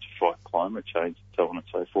fascism, to fight climate change, and so on and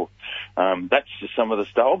so forth. That's just some of the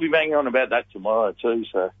stuff. I'll be banging on about that tomorrow too.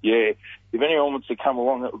 So, yeah, if anyone wants to come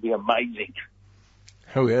along, that would be amazing.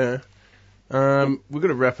 Hell yeah. We're going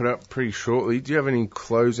to wrap it up pretty shortly. Do you have any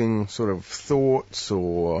closing sort of thoughts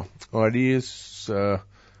or ideas?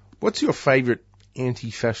 What's your favourite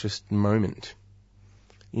anti-fascist moment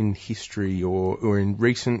in history or in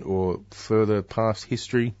recent or further past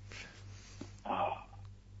history?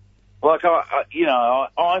 Like,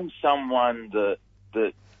 I'm someone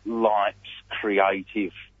that likes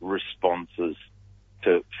creative responses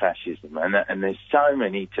to fascism, and there's so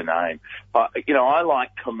many to name. I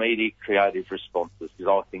like comedic, creative responses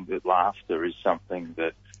because I think that laughter is something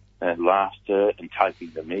laughter and taking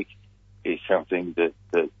the mick is something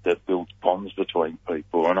that builds bonds between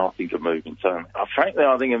people, and I think a movement's only, frankly,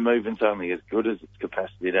 I think a movement's only as good as its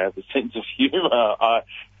capacity to have a sense of humour.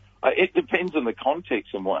 It depends on the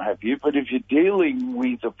context and what have you, but if you're dealing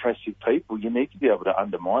with oppressive people, you need to be able to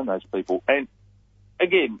undermine those people. And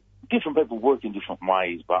again, different people work in different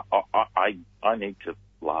ways, but I need to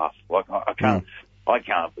laugh. Like I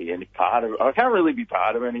can't be any part of it. I can't really be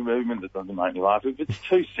part of any movement that doesn't make me laugh. If it's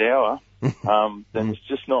too sour, then it's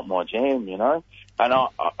just not my jam, And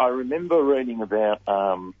I remember reading about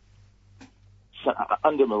under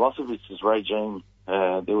Milosevic's regime,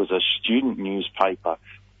 there was a student newspaper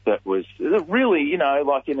that was really,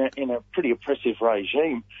 like in a pretty oppressive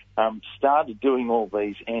regime, started doing all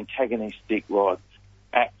these antagonistic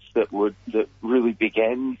acts that really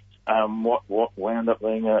began what wound up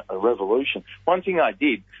being a revolution. One thing I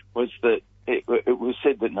did was that it was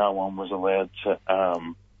said that no one was allowed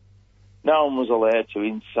to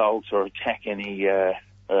insult or attack any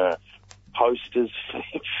posters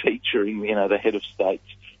featuring the head of state's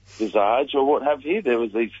visage or what have you. There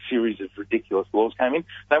was these series of ridiculous laws came in.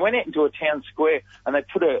 They went out into a town square and they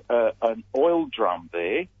put an oil drum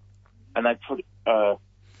there, and they put a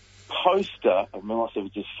poster of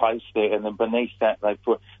Milosevic's face there, and then beneath that they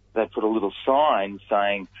put a little sign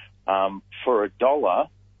saying, for $1,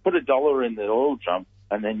 put $1 in the oil drum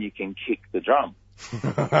and then you can kick the drum.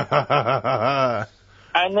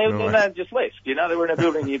 And then they just left, they were in a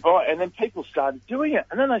building nearby, and then people started doing it,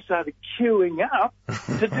 and then they started queuing up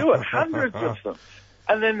to do it, hundreds of them.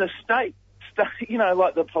 And then the state,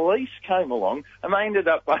 the police came along, and they ended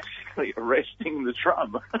up basically arresting the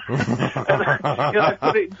drum. And they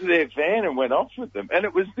put it into their van and went off with them. And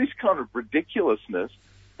it was this kind of ridiculousnys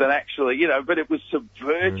that actually, but it was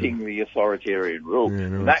subverting the authoritarian rule.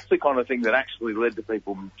 And that's the kind of thing that actually led to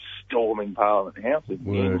people storming Parliament House. You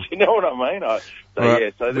know what I mean?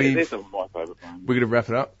 There's some of my favourite ones. We're going to wrap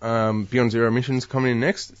it up. Beyond Zero Emissions coming in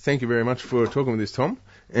next. Thank you very much for talking with us, Tom.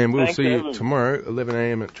 And we'll see you tomorrow, 11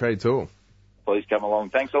 a.m. at Trades Hall. Please come along.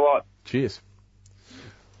 Thanks a lot. Cheers.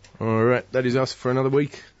 All right, that is us for another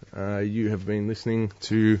week. You have been listening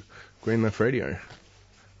to Green Left Radio.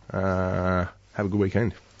 Have a good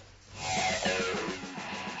weekend.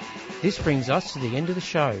 This brings us to the end of the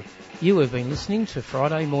show. You have been listening to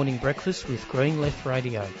Friday Morning Breakfast with Green Left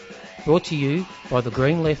Radio. Brought to you by the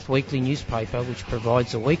Green Left Weekly newspaper, which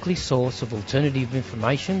provides a weekly source of alternative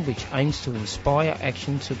information which aims to inspire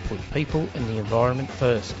action to put people and the environment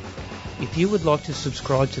first. If you would like to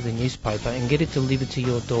subscribe to the newspaper and get it delivered to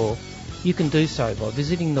your door, you can do so by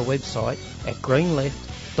visiting the website at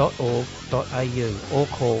greenleft.org.au or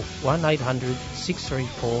call 1800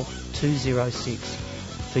 634 206.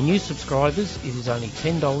 For new subscribers, it is only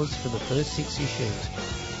 $10 for the first 6 issues.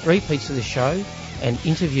 Repeats of the show and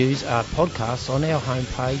interviews are podcasts on our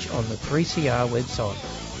homepage on the 3CR website.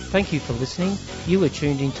 Thank you for listening. You are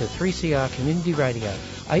tuned into 3CR Community Radio,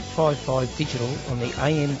 855 digital on the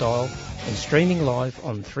AM dial and streaming live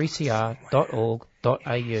on 3cr.org.au.